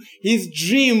him his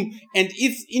dream and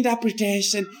its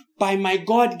interpretation by my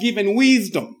God-given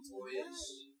wisdom.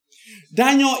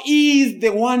 Daniel is the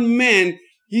one man.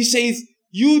 He says,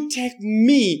 you take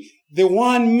me, the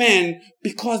one man,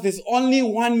 because there's only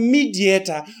one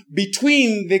mediator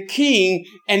between the king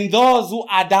and those who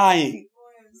are dying.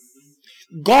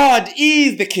 God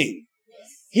is the king.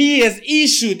 He has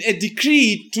issued a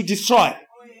decree to destroy.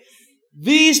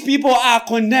 These people are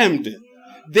condemned.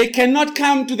 They cannot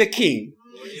come to the king.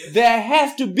 There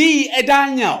has to be a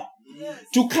Daniel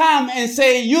to come and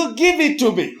say, you give it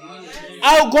to me.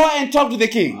 I'll go and talk to the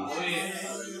king.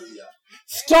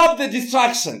 Stop the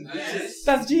distraction.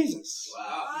 That's Jesus.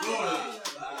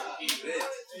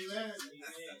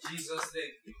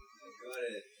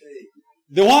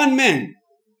 The one man.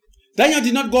 Daniel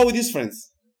did not go with his friends.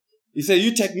 He said,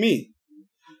 you take me.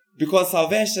 Because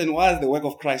salvation was the work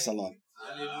of Christ alone.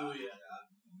 Hallelujah.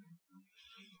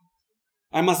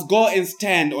 I must go and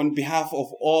stand on behalf of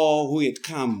all who had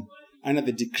come under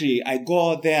the decree. I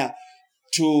go there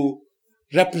to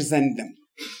represent them.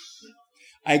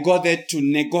 I go there to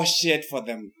negotiate for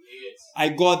them. I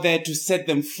go there to set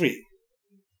them free.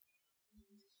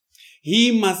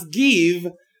 He must give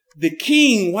the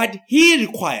king what he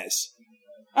requires.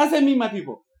 Answer me, my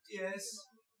people. Yes.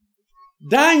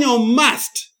 Daniel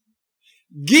must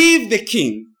give the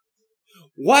king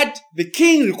what the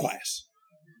king requires.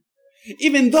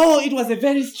 Even though it was a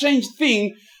very strange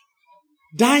thing,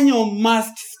 Daniel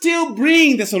must still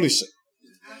bring the solution.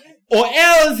 Or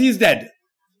else he's dead.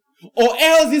 Or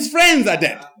else his friends are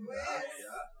dead.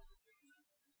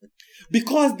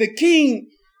 Because the king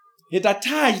had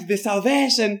attached the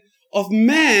salvation of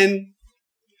man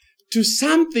to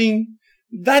something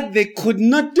that they could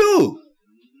not do.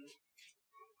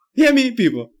 Hear me,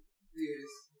 people. Yes.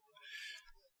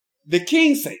 The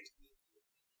king said,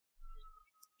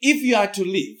 if you are to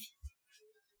live,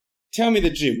 tell me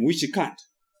the dream, which you can't.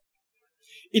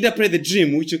 Interpret the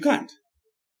dream, which you can't.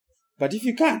 But if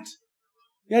you can't,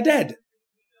 you're dead.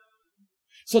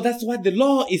 So that's what the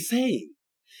law is saying.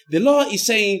 The law is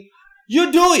saying,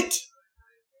 you do it.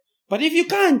 But if you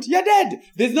can't, you're dead.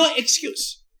 There's no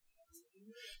excuse.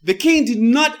 The king did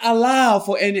not allow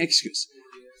for any excuse.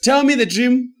 Tell me the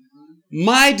dream.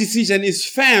 My decision is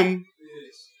firm.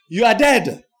 You are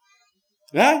dead.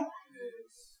 Huh?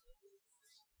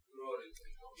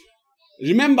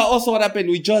 Remember also what happened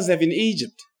with Joseph in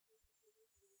Egypt.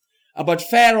 About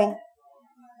Pharaoh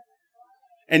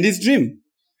and his dream.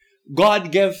 God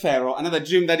gave Pharaoh another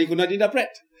dream that he could not interpret.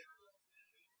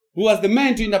 Who was the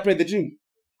man to interpret the dream?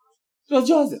 It was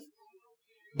Joseph.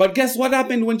 But guess what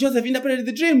happened when Joseph interpreted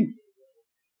the dream?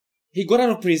 He got out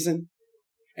of prison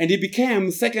and he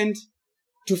became second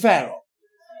to Pharaoh.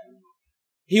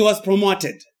 He was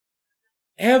promoted.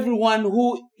 Everyone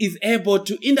who is able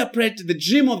to interpret the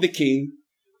dream of the king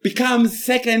becomes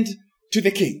second to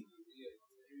the king.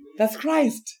 That's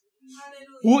Christ,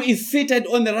 who is seated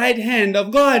on the right hand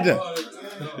of God.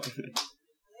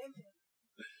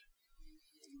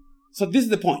 So this is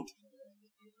the point.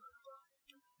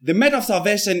 The matter of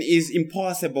salvation is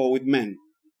impossible with men.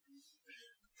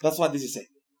 That's what this is saying.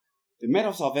 The matter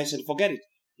of salvation, forget it.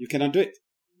 You cannot do it.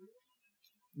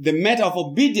 The matter of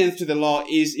obedience to the law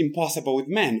is impossible with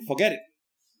men. Forget it.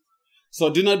 So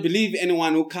do not believe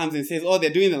anyone who comes and says, oh, they're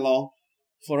doing the law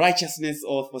for righteousness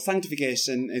or for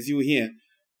sanctification, as you hear.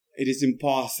 It is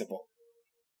impossible.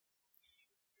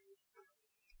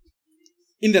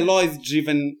 In the law is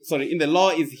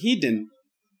hidden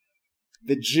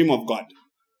the dream of God.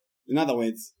 In other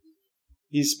words,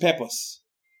 his purpose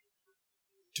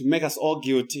to make us all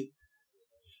guilty,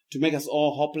 to make us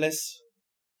all hopeless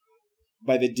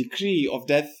by the decree of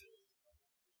death.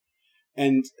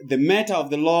 And the matter of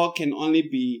the law can only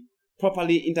be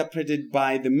properly interpreted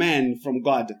by the man from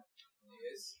God.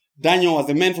 Yes. Daniel was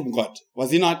the man from God,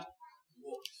 was he not?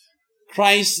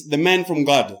 Christ, the man from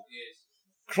God. Yes.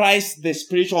 Christ, the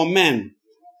spiritual man,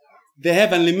 the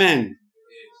heavenly man. Yes.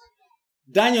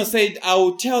 Daniel said, I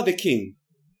will tell the king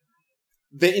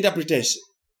the interpretation.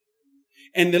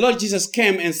 And the Lord Jesus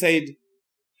came and said,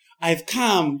 I've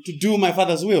come to do my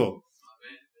Father's will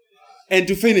and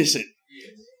to finish it.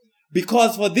 Yes.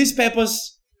 Because for this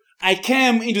purpose, I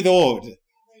came into the world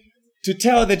to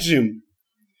tell the dream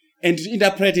and to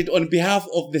interpret it on behalf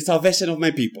of the salvation of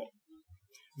my people.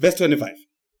 Verse 25.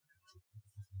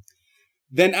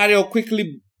 Then Ariel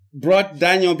quickly brought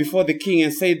Daniel before the king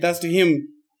and said thus to him,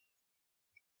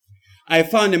 I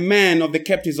found a man of the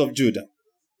captives of Judah,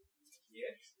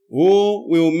 who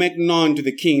will make known to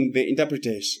the king the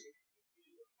interpretation.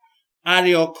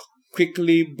 Ariel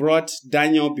quickly brought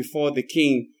Daniel before the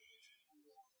king.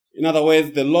 In other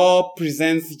words, the law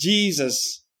presents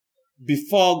Jesus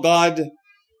before God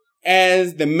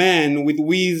as the man with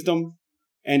wisdom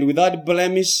and without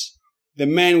blemish, the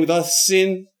man without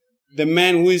sin, the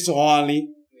man who is holy,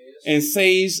 and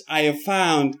says, I have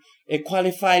found a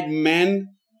qualified man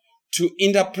to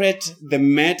interpret the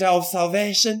matter of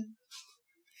salvation.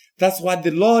 That's what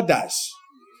the law does.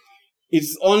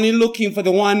 It's only looking for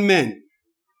the one man.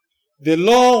 The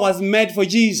law was made for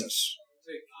Jesus.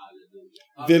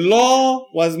 The law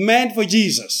was meant for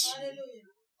Jesus.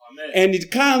 And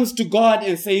it comes to God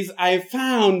and says, I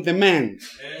found the man.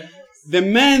 The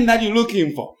man that you're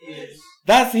looking for.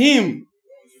 That's him.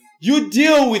 You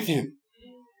deal with him.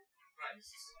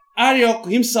 Ariel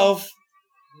himself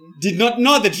did not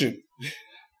know the dream.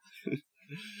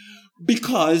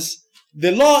 Because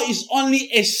the law is only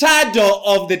a shadow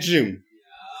of the dream.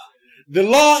 The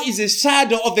law is a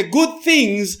shadow of the good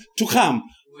things to come.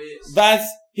 That's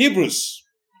Hebrews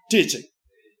teaching.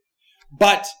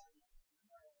 But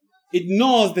it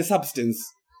knows the substance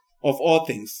of all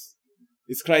things.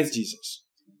 It's Christ Jesus.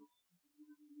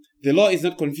 The law is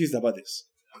not confused about this.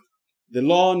 The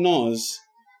law knows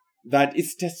that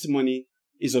its testimony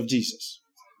is of Jesus.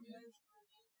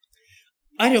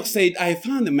 Ariel said, I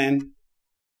found a man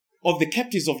of the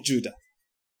captives of Judah.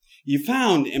 He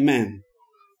found a man.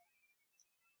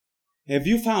 Have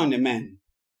you found a man?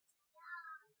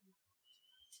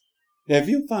 Have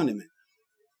you found a man?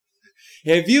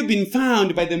 Have you been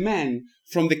found by the man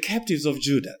from the captives of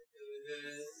Judah?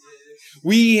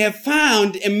 We have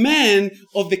found a man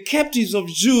of the captives of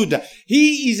Judah.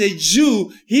 He is a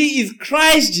Jew. He is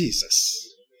Christ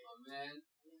Jesus.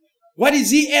 What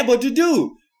is he able to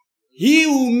do? He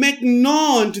will make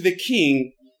known to the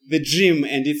king the dream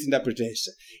and its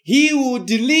interpretation. He will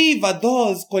deliver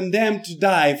those condemned to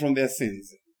die from their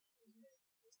sins.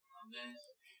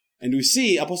 And we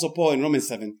see Apostle Paul in Romans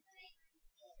 7.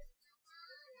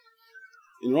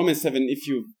 In Romans 7, if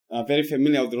you are very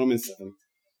familiar with Romans 7,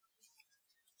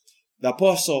 the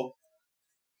apostle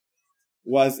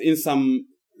was in some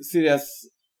serious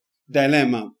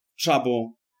dilemma,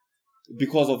 trouble,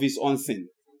 because of his own sin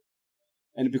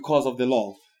and because of the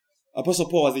law. Apostle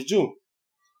Paul was a Jew.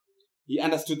 He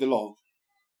understood the law.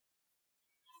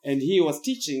 And he was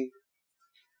teaching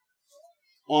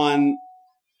on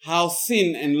how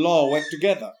sin and law work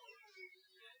together.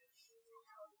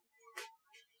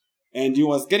 And he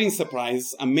was getting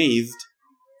surprised, amazed,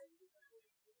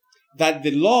 that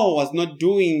the law was not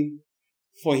doing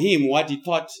for him what he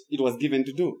thought it was given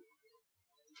to do.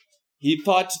 He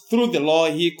thought through the law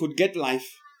he could get life.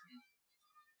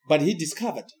 But he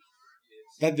discovered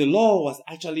that the law was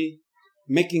actually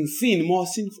making sin more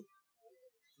sinful.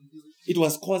 It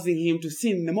was causing him to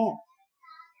sin the more.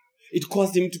 It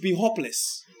caused him to be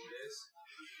hopeless.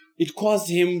 It caused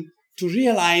him to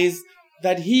realize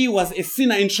that he was a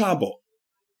sinner in trouble.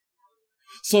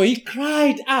 So he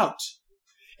cried out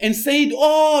and said,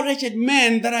 oh, wretched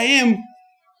man that I am.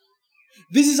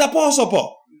 This is Apostle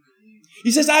Paul.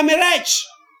 He says, I'm a wretch.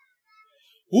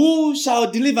 Who shall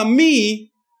deliver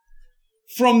me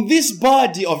from this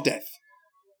body of death?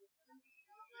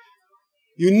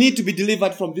 You need to be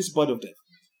delivered from this body of death.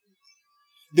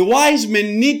 The wise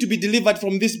men need to be delivered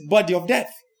from this body of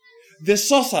death. The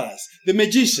sorcerers, the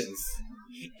magicians,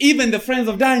 even the friends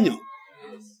of Daniel.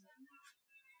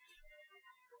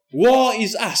 Woe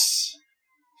is us.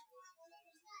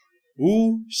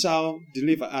 Who shall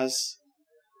deliver us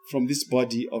from this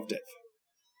body of death?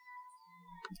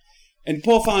 And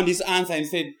Paul found his answer and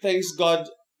said, thanks God,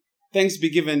 thanks be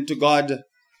given to God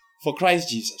for Christ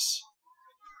Jesus.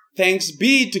 Thanks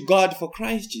be to God for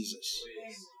Christ Jesus.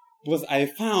 Because I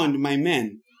found my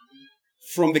man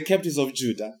from the captives of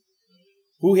Judah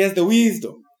who has the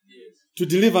wisdom to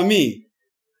deliver me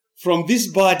from this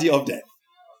body of death.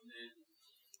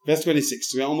 Verse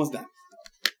 26, we are almost done.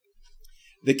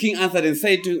 The king answered and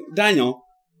said to Daniel,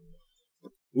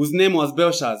 whose name was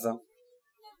Belshazzar,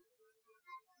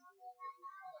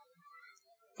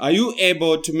 are you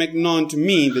able to make known to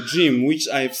me the dream which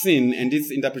I have seen and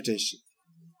its interpretation?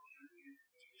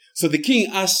 So the king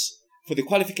asked for the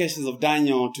qualifications of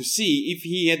Daniel to see if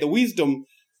he had the wisdom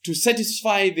to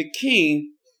satisfy the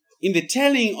king in the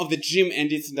telling of the dream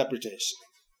and its interpretation.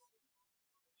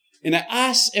 And I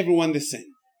asked everyone the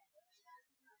same,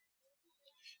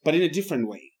 but in a different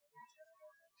way.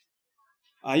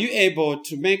 Are you able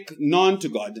to make known to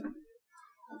God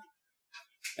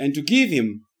and to give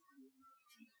him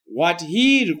what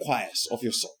he requires of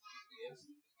your soul?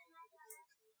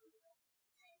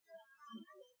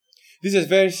 This is a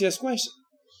very serious question.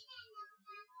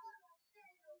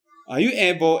 Are you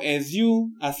able, as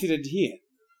you are seated here,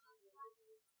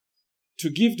 to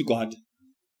give to God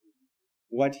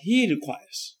what he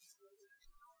requires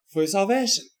for your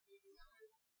salvation?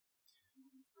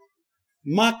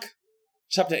 Mark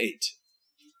chapter 8,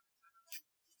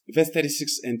 verse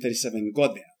 36 and 37.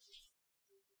 Go there.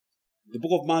 The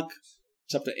book of Mark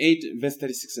chapter 8, verse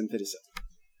 36 and 37.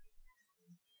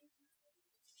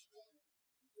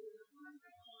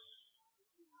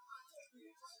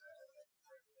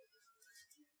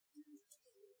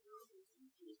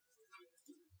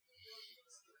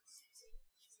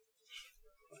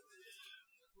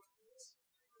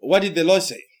 What did the Lord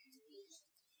say?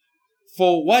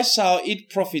 For what shall it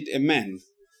profit a man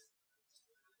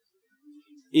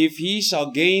if he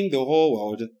shall gain the whole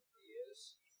world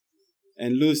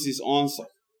and lose his own soul?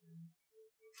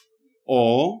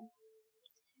 Or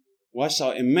what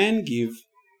shall a man give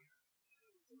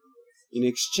in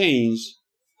exchange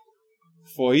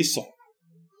for his soul?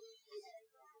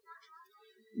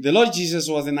 The Lord Jesus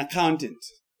was an accountant.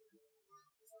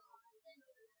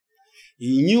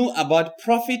 He knew about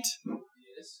profit,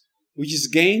 which is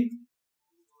gain,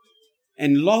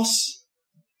 and loss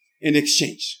in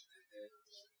exchange.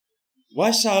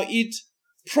 What shall it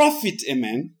profit a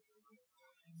man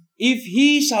if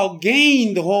he shall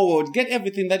gain the whole world, get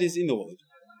everything that is in the world,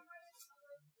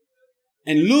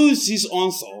 and lose his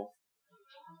own soul?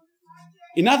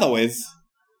 In other words,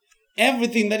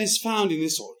 everything that is found in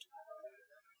this world,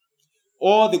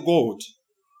 all the gold,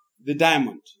 the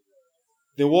diamond,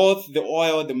 the wealth, the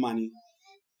oil, the money,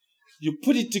 you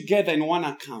put it together in one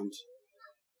account.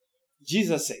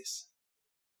 Jesus says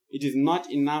it is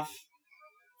not enough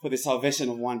for the salvation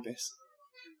of one person.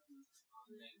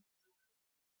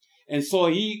 And so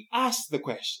he asked the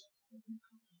question,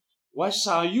 what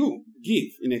shall you give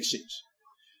in exchange?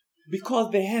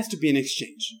 Because there has to be an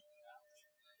exchange.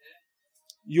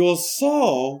 Your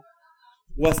soul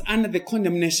was under the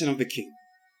condemnation of the king.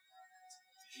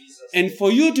 And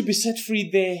for you to be set free,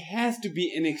 there has to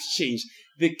be an exchange.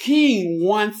 The king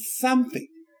wants something.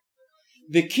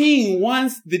 The king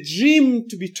wants the dream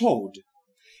to be told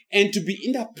and to be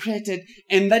interpreted,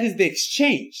 and that is the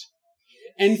exchange.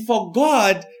 And for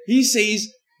God, he says,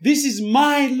 this is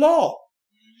my law.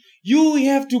 You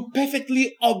have to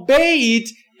perfectly obey it,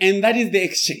 and that is the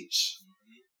exchange.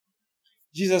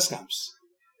 Jesus comes.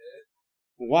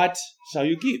 What shall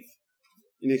you give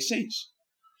in exchange?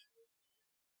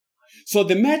 So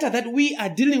the matter that we are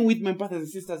dealing with, my brothers and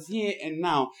sisters, here and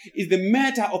now, is the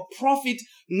matter of profit,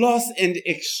 loss, and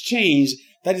exchange.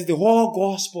 That is the whole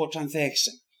gospel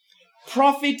transaction.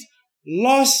 Profit,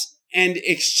 loss, and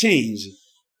exchange.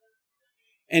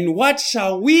 And what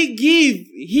shall we give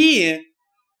here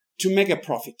to make a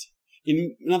profit?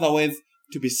 In other words,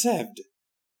 to be saved.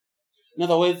 In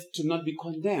other words, to not be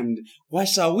condemned. What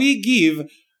shall we give?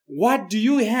 What do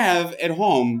you have at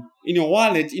home, in your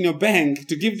wallet, in your bank,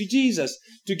 to give to Jesus,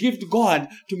 to give to God,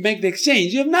 to make the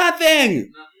exchange? You have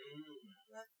nothing.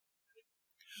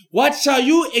 What shall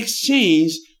you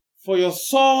exchange for your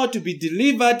soul to be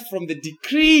delivered from the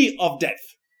decree of death?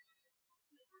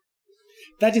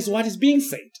 That is what is being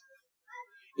said.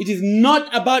 It is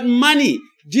not about money.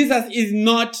 Jesus is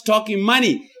not talking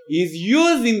money. He is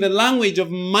using the language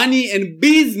of money and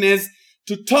business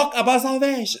to talk about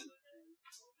salvation.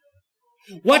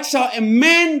 What shall a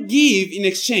man give in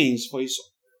exchange for his soul?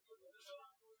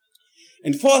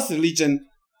 And false religion,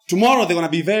 tomorrow they're going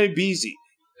to be very busy.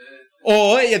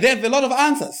 Oh, yeah, they have a lot of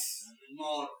answers.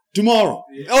 Tomorrow.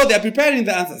 Yes. Oh, they're preparing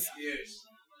the answers. Yes.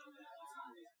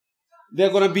 There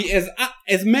are going to be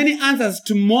as many answers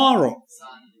tomorrow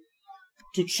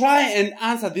to try and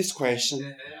answer this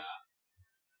question.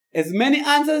 As many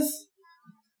answers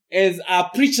as are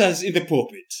preachers in the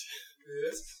pulpit.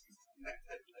 Yes.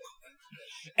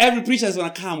 Every preacher is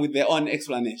going to come with their own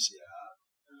explanation.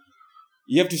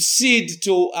 You have to cede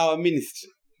to our ministry.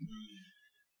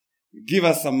 Give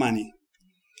us some money.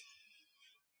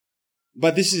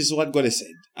 But this is what God has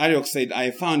said. Arioch said,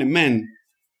 I found a man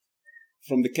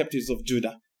from the captives of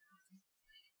Judah.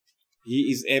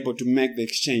 He is able to make the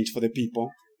exchange for the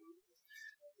people.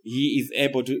 He is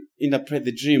able to interpret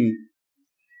the dream.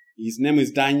 His name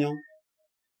is Daniel.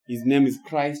 His name is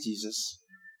Christ Jesus.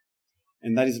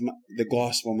 And that is the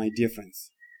gospel, my dear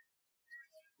friends.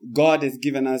 God has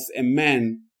given us a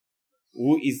man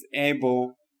who is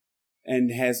able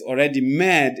and has already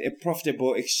made a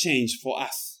profitable exchange for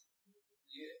us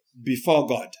before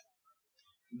God,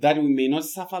 that we may not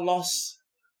suffer loss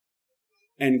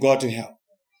and go to hell.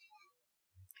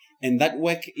 And that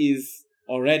work is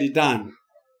already done.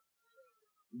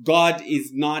 God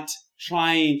is not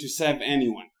trying to save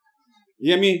anyone.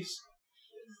 You hear me?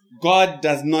 God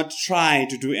does not try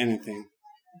to do anything.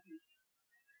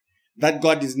 That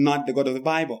God is not the God of the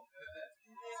Bible.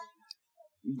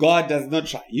 God does not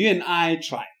try. You and I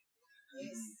try.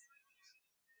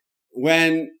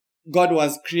 When God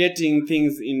was creating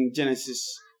things in Genesis,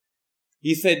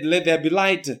 He said, let there be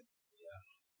light.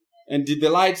 And did the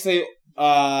light say,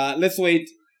 let's wait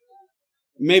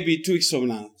maybe 2 weeks from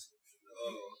now?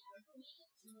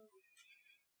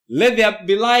 Let there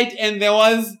be light, and there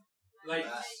was light.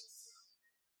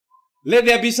 Let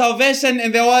there be salvation,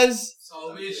 and there was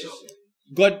salvation.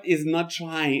 God is not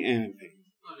trying anything.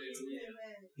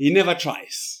 He never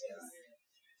tries.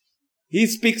 He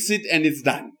speaks it and it's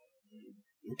done.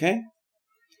 Okay?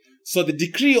 So the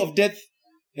decree of death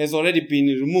has already been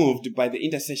removed by the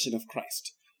intercession of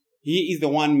Christ. He is the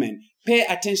one man. Pay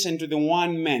attention to the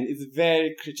one man. It's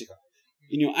very critical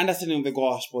in your understanding of the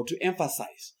gospel to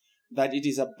emphasize that it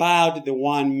is about the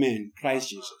one man, Christ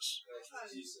Jesus.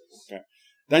 Okay.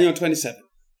 Daniel 27.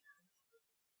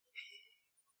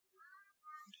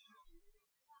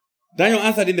 Daniel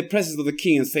answered in the presence of the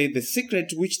king and said, the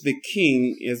secret which the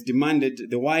king has demanded,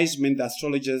 the wise men, the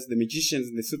astrologers, the magicians,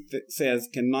 and the soothsayers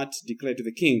cannot declare to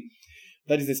the king.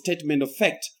 That is a statement of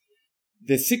fact.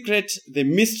 The secret, the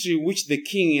mystery which the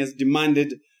king has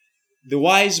demanded, the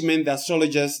wise men, the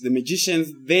astrologers, the magicians,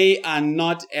 they are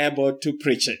not able to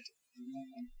preach it.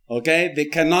 Okay? They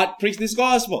cannot preach this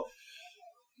gospel.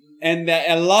 And there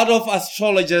are a lot of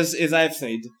astrologers, as I've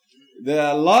said. There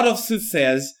are a lot of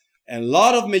soothsayers, a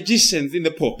lot of magicians in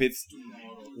the pulpits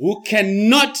who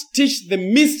cannot teach the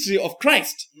mystery of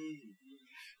Christ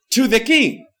to the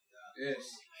king. Yes.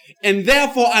 And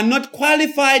therefore are not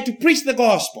qualified to preach the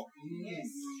gospel. Yes.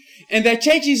 And their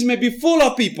churches may be full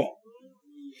of people.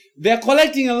 They're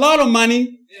collecting a lot of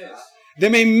money. Yes. They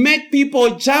may make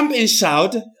people jump and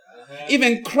shout,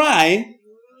 even cry,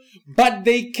 but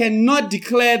they cannot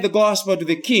declare the gospel to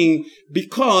the king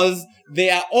because they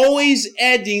are always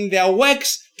adding their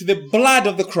works to the blood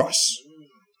of the cross.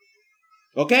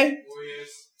 Okay? Oh, yes.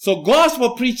 So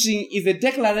gospel preaching is a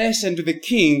declaration to the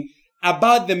king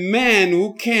about the man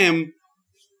who came,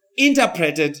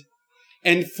 interpreted,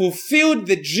 and fulfilled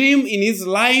the dream in his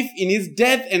life, in his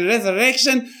death and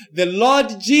resurrection, the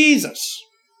Lord Jesus.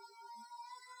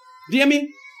 Do you hear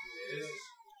me? Yes.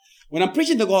 When I'm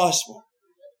preaching the gospel,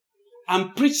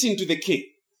 I'm preaching to the king.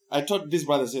 I taught these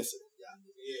brothers yesterday.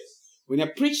 When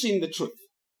you're preaching the truth,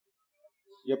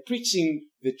 you're preaching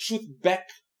the truth back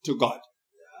to God.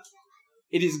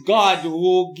 It is God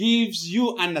who gives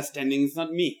you understanding, it's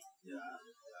not me.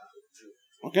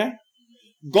 Okay?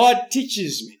 God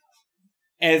teaches me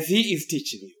as He is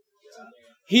teaching you.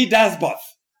 He does both.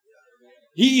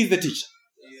 He is the teacher.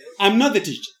 I'm not the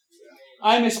teacher.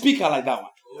 I'm a speaker like that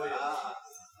one.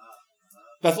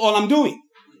 That's all I'm doing.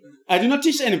 I do not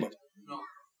teach anybody.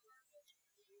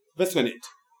 Verse 28.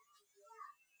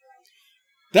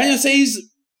 Daniel says,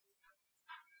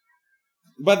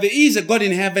 but there is a God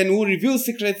in heaven who reveals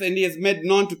secrets, and He has made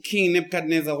known to King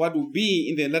Nebuchadnezzar what will be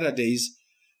in the latter days.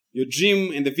 Your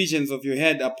dream and the visions of your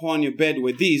head upon your bed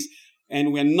were these.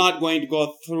 And we're not going to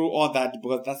go through all that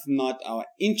because that's not our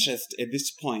interest at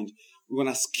this point. We're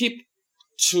going to skip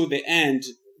to the end,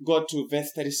 go to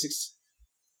verse 36.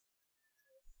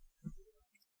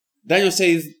 Daniel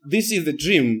says, this is the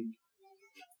dream.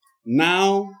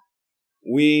 Now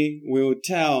we will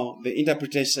tell the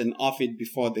interpretation of it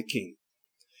before the king.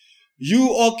 You,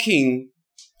 O king,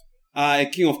 are a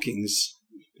king of kings.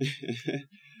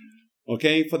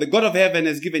 Okay? For the God of heaven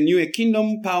has given you a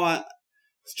kingdom, power,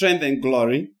 strength, and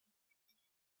glory.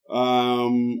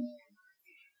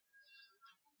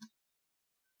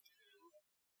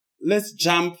 Let's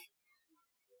jump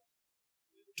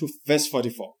to verse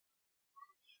 44.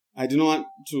 I want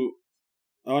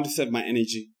to save my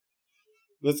energy.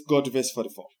 Let's go to verse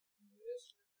 44.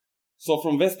 So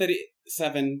from verse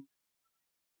 37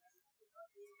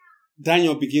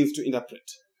 Daniel begins to interpret.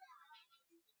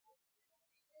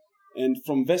 And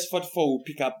from verse 44,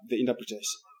 we pick up the interpretation.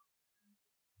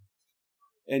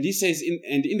 And he says,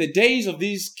 in the days of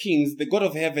these kings, the God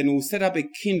of heaven will set up a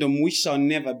kingdom which shall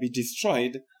never be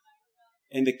destroyed,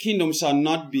 and the kingdom shall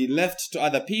not be left to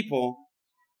other people.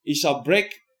 It shall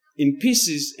break in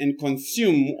pieces and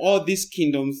consume all these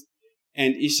kingdoms,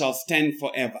 and it shall stand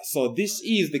forever. So this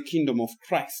is the kingdom of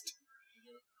Christ.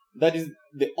 That is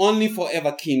the only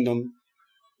forever kingdom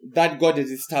that God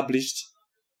has established,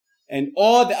 and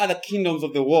all the other kingdoms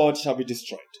of the world shall be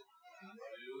destroyed.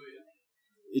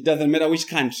 It doesn't matter which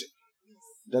country.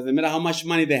 It doesn't matter how much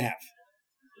money they have.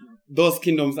 Those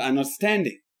kingdoms are not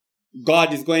standing.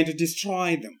 God is going to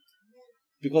destroy them.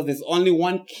 Because there's only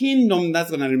one kingdom that's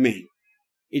going to remain.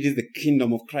 It is the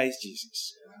kingdom of Christ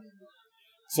Jesus.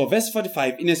 So verse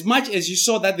 45, inasmuch as you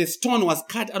saw that the stone was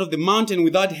cut out of the mountain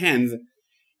without hands,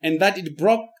 and that it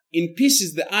broke in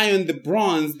pieces the iron, the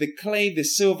bronze, the clay, the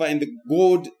silver, and the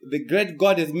gold, the great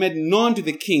God has made known to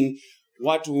the king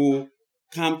what will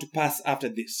come to pass after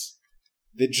this.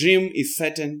 The dream is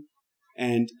certain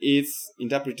and its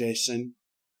interpretation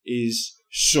is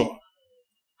sure.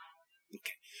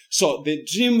 Okay. So the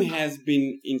dream has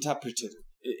been interpreted.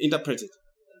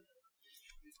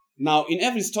 Now, in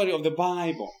every story of the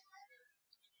Bible,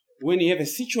 when you have a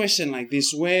situation like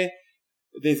this where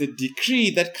there's a decree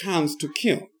that comes to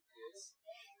kill,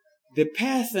 the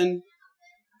person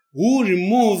who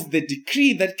removes the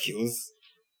decree that kills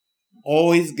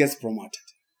always gets promoted.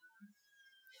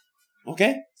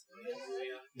 Okay?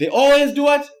 They always do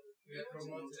what?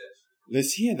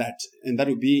 Let's hear that, and that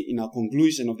will be in our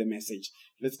conclusion of the message.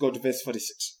 Let's go to verse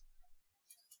 46.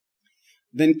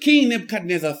 Then King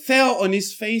Nebuchadnezzar fell on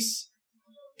his face,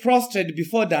 prostrate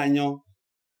before Daniel,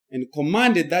 and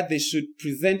commanded that they should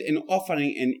present an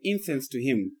offering and incense to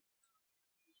him.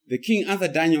 The king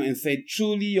answered Daniel and said,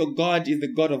 truly your God is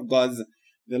the God of gods,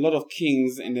 the Lord of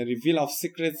kings, and the revealer of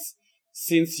secrets,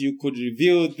 since you could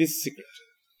reveal this secret.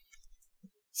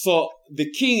 So the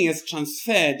king has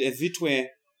transferred, as it were,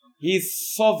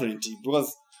 his sovereignty,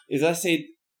 because, as I said,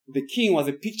 the king was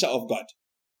a picture of God,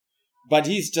 but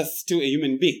he's just still a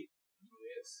human being.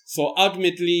 So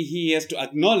ultimately, he has to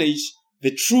acknowledge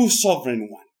the true sovereign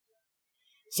one.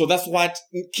 So that's what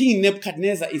King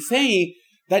Nebuchadnezzar is saying,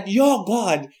 that your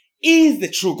God is the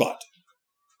true God.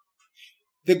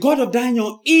 The God of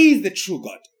Daniel is the true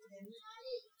God.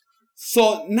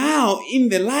 So now, in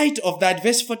the light of that,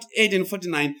 verse 48 and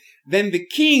 49, then the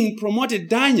king promoted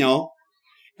Daniel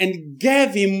and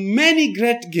gave him many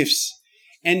great gifts.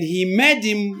 And he made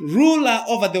him ruler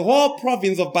over the whole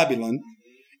province of Babylon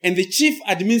and the chief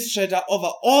administrator over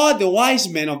all the wise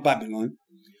men of Babylon.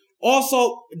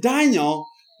 Also, Daniel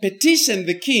petitioned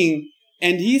the king,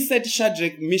 and he set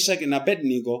Shadrach, Meshach, and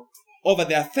Abednego over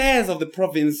the affairs of the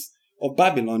province of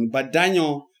Babylon, but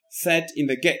Daniel sat in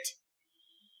the gate.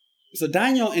 So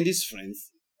Daniel and his friends,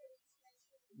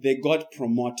 they got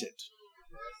promoted.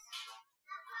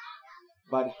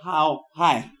 But how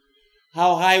high?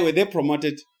 How high were they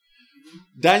promoted?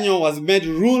 Daniel was made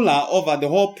ruler over the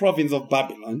whole province of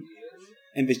Babylon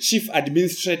and the chief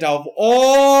administrator of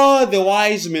all the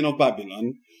wise men of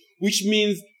Babylon, which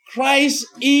means Christ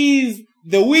is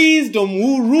the wisdom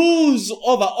who rules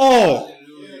over all.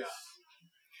 Hallelujah.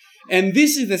 And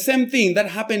this is the same thing that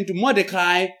happened to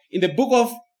Mordecai in the book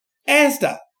of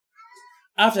Esther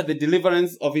after the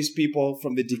deliverance of his people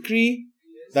from the decree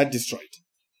that destroyed.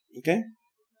 Okay?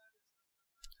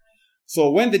 So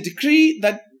when the decree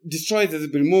that destroys has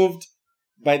been removed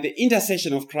by the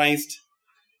intercession of Christ,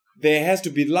 there has to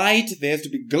be light, there has to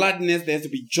be gladness, there has to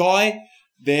be joy,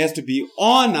 there has to be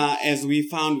honor, as we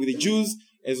found with the Jews,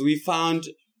 as we found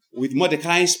with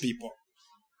Mordecai's people.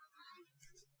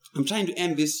 I'm trying to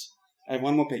end this. I have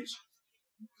one more page.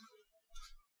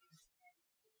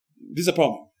 This is a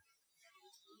problem.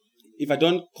 If I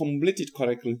don't complete it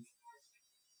correctly,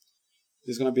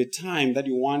 there's going to be a time that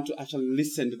you want to actually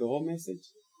listen to the whole message.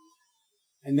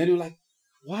 And then you're like,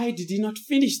 why did he not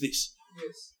finish this?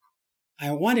 Yes.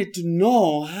 I wanted to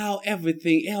know how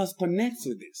everything else connects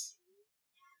with this.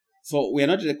 So we are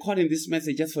not recording this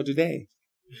message just for today.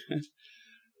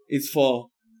 It's for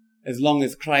as long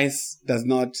as Christ does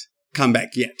not come back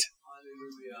yet.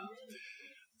 Hallelujah.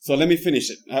 So let me finish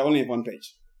it. I only have one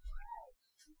page.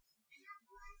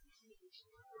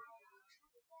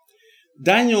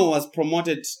 Daniel was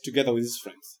promoted together with his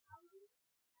friends.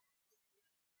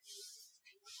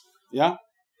 Yeah?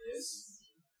 Yes.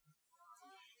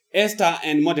 Esther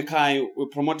and Mordecai were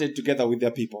promoted together with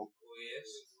their people. Oh, yes.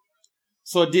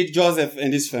 So did Joseph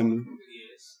and his family.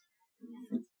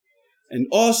 Yes. And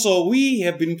also we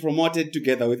have been promoted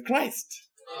together with Christ.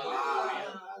 Hallelujah.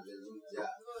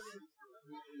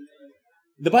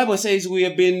 The Bible says we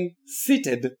have been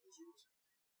seated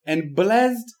and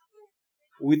blessed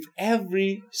with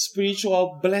every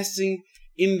spiritual blessing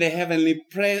in the heavenly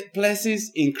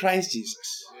places in Christ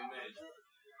Jesus.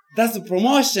 That's the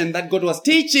promotion that God was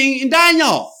teaching in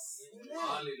Daniel.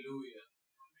 Hallelujah.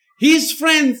 His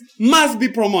friends must be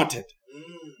promoted.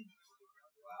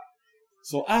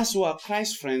 So us who are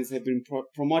Christ's friends have been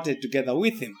promoted together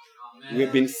with him. Amen. We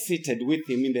have been seated with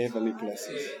him in the heavenly places.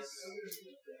 Yes.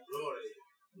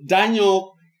 Glory.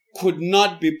 Daniel could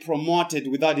not be promoted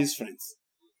without his friends.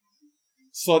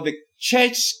 So the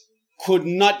church could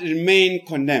not remain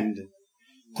condemned,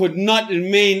 could not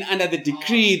remain under the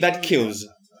decree that kills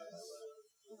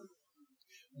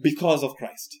because of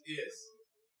Christ. Yes.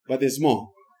 But there's more.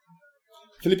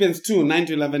 Philippians 2,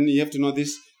 9-11, you have to know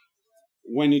this.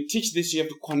 When you teach this, you have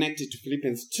to connect it to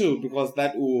Philippians 2 because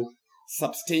that will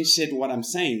substantiate what I'm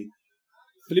saying.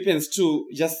 Philippians 2,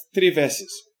 just 3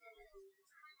 verses.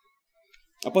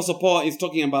 Apostle Paul is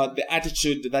talking about the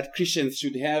attitude that Christians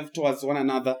should have towards one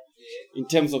another in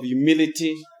terms of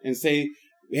humility and say,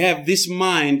 we have this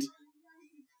mind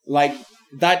like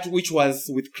that which was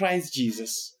with Christ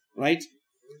Jesus, right?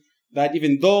 That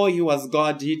even though he was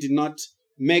God, he did not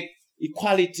make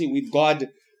equality with God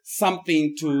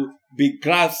something to be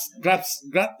grasped.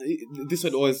 This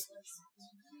word always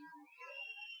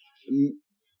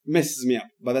messes me up,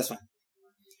 but that's fine.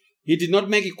 He did not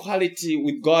make equality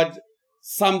with God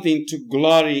something to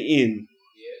glory in.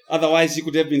 Otherwise, he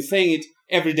could have been saying it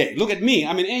every day. Look at me,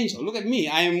 I'm an angel. Look at me,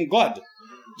 I am God.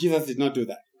 Jesus did not do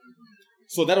that.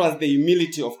 So that was the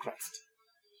humility of Christ.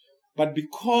 But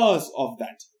because of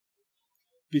that,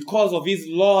 because of his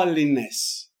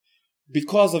lowliness,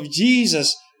 because of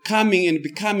Jesus coming and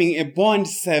becoming a bond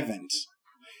servant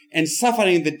and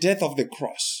suffering the death of the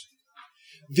cross,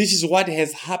 this is what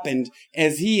has happened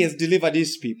as he has delivered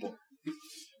his people.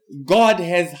 God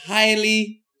has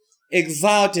highly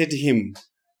exalted him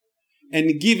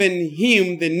and given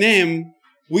him the name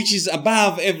which is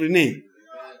above every name.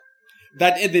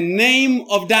 That at the name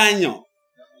of Daniel,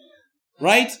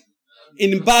 right,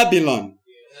 in Babylon,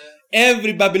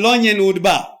 every Babylonian would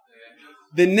bow.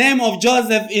 The name of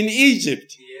Joseph in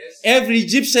Egypt, every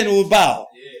Egyptian would bow.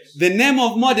 The name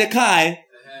of Mordecai,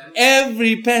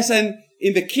 every person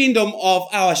in the kingdom of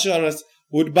our sorcerers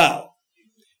would bow.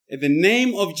 At the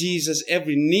name of Jesus,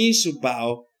 every knee should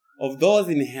bow, of those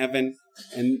in heaven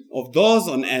and of those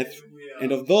on earth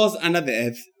and of those under the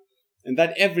earth, and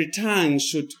that every tongue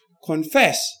should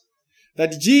confess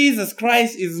that Jesus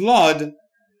Christ is Lord,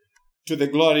 to the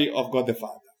glory of God the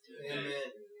Father. Amen.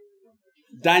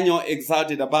 Daniel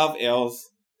exalted above else,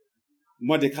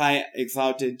 Mordecai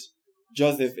exalted,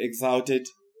 Joseph exalted,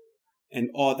 and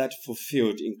all that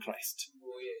fulfilled in Christ.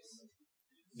 Oh, yes.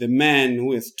 The man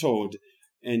who is told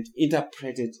and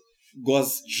interpreted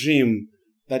God's dream,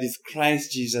 that is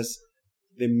Christ Jesus,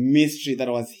 the mystery that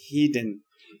was hidden,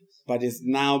 but has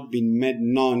now been made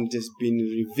known, it has been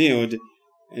revealed,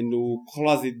 and we'll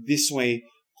close it this way,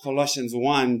 Colossians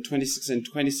 1, 26 and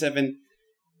 27,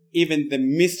 even the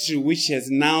mystery which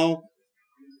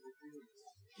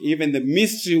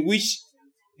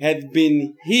had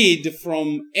been hid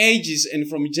from ages and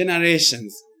from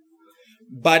generations,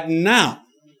 but now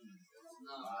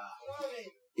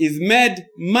is made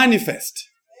manifest,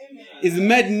 is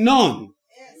made known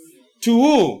to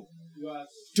who?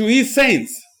 To his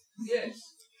saints, Yes.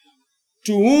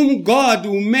 to whom God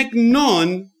will make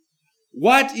known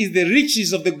what is the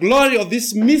riches of the glory of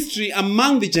this mystery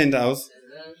among the Gentiles,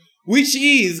 which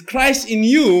is Christ in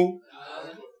you,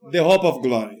 the hope of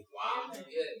glory.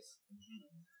 Yes.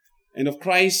 And of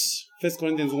Christ, 1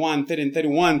 Corinthians 1, 30 and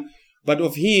 31, but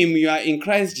of him you are in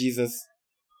Christ Jesus,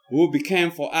 who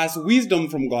became for us wisdom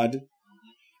from God,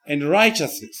 and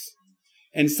righteousness,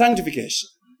 and sanctification,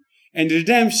 and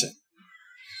redemption,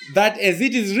 that as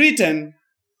it is written,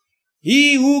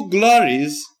 he who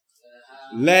glories,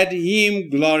 let him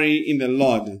glory in the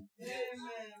Lord.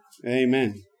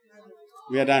 Amen.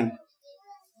 We are done.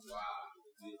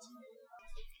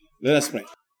 Let us pray.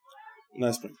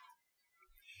 Let us pray.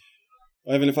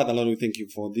 Oh, Heavenly Father, Lord, we thank you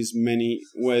for these many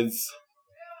words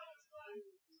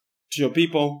to your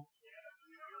people.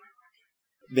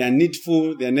 They are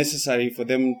needful, they are necessary for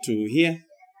them to hear.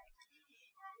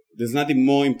 There's nothing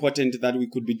more important that we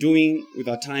could be doing with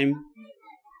our time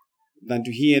than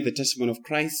to hear the testimony of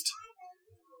Christ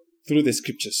through the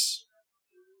scriptures.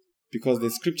 Because the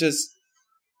scriptures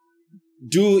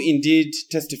do indeed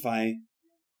testify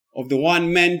of the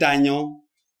one man Daniel,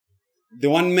 the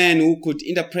one man who could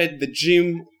interpret the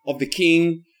dream of the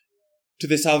king to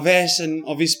the salvation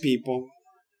of his people,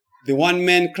 the one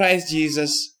man Christ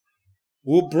Jesus,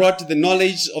 who brought the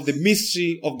knowledge of the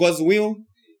mystery of God's will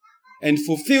and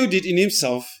fulfilled it in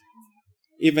himself,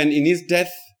 even in his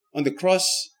death on the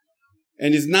cross,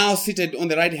 and is now seated on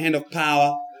the right hand of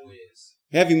power,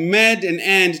 having made an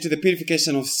end to the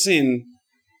purification of sin,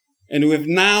 and we have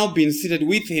now been seated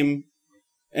with him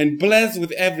and blessed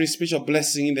with every spiritual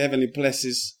blessing in the heavenly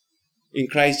places in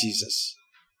Christ Jesus.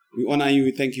 We honor you.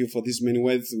 We thank you for these many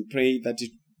words. We pray that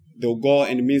they'll go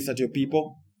and minister to your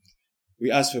people.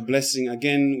 We ask for blessing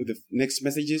again with the next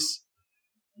messages.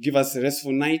 Give us a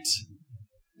restful night.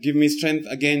 Give me strength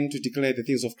again to declare the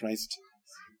things of Christ.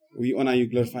 We honor you,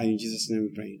 glorify you. In Jesus' name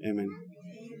we pray. Amen.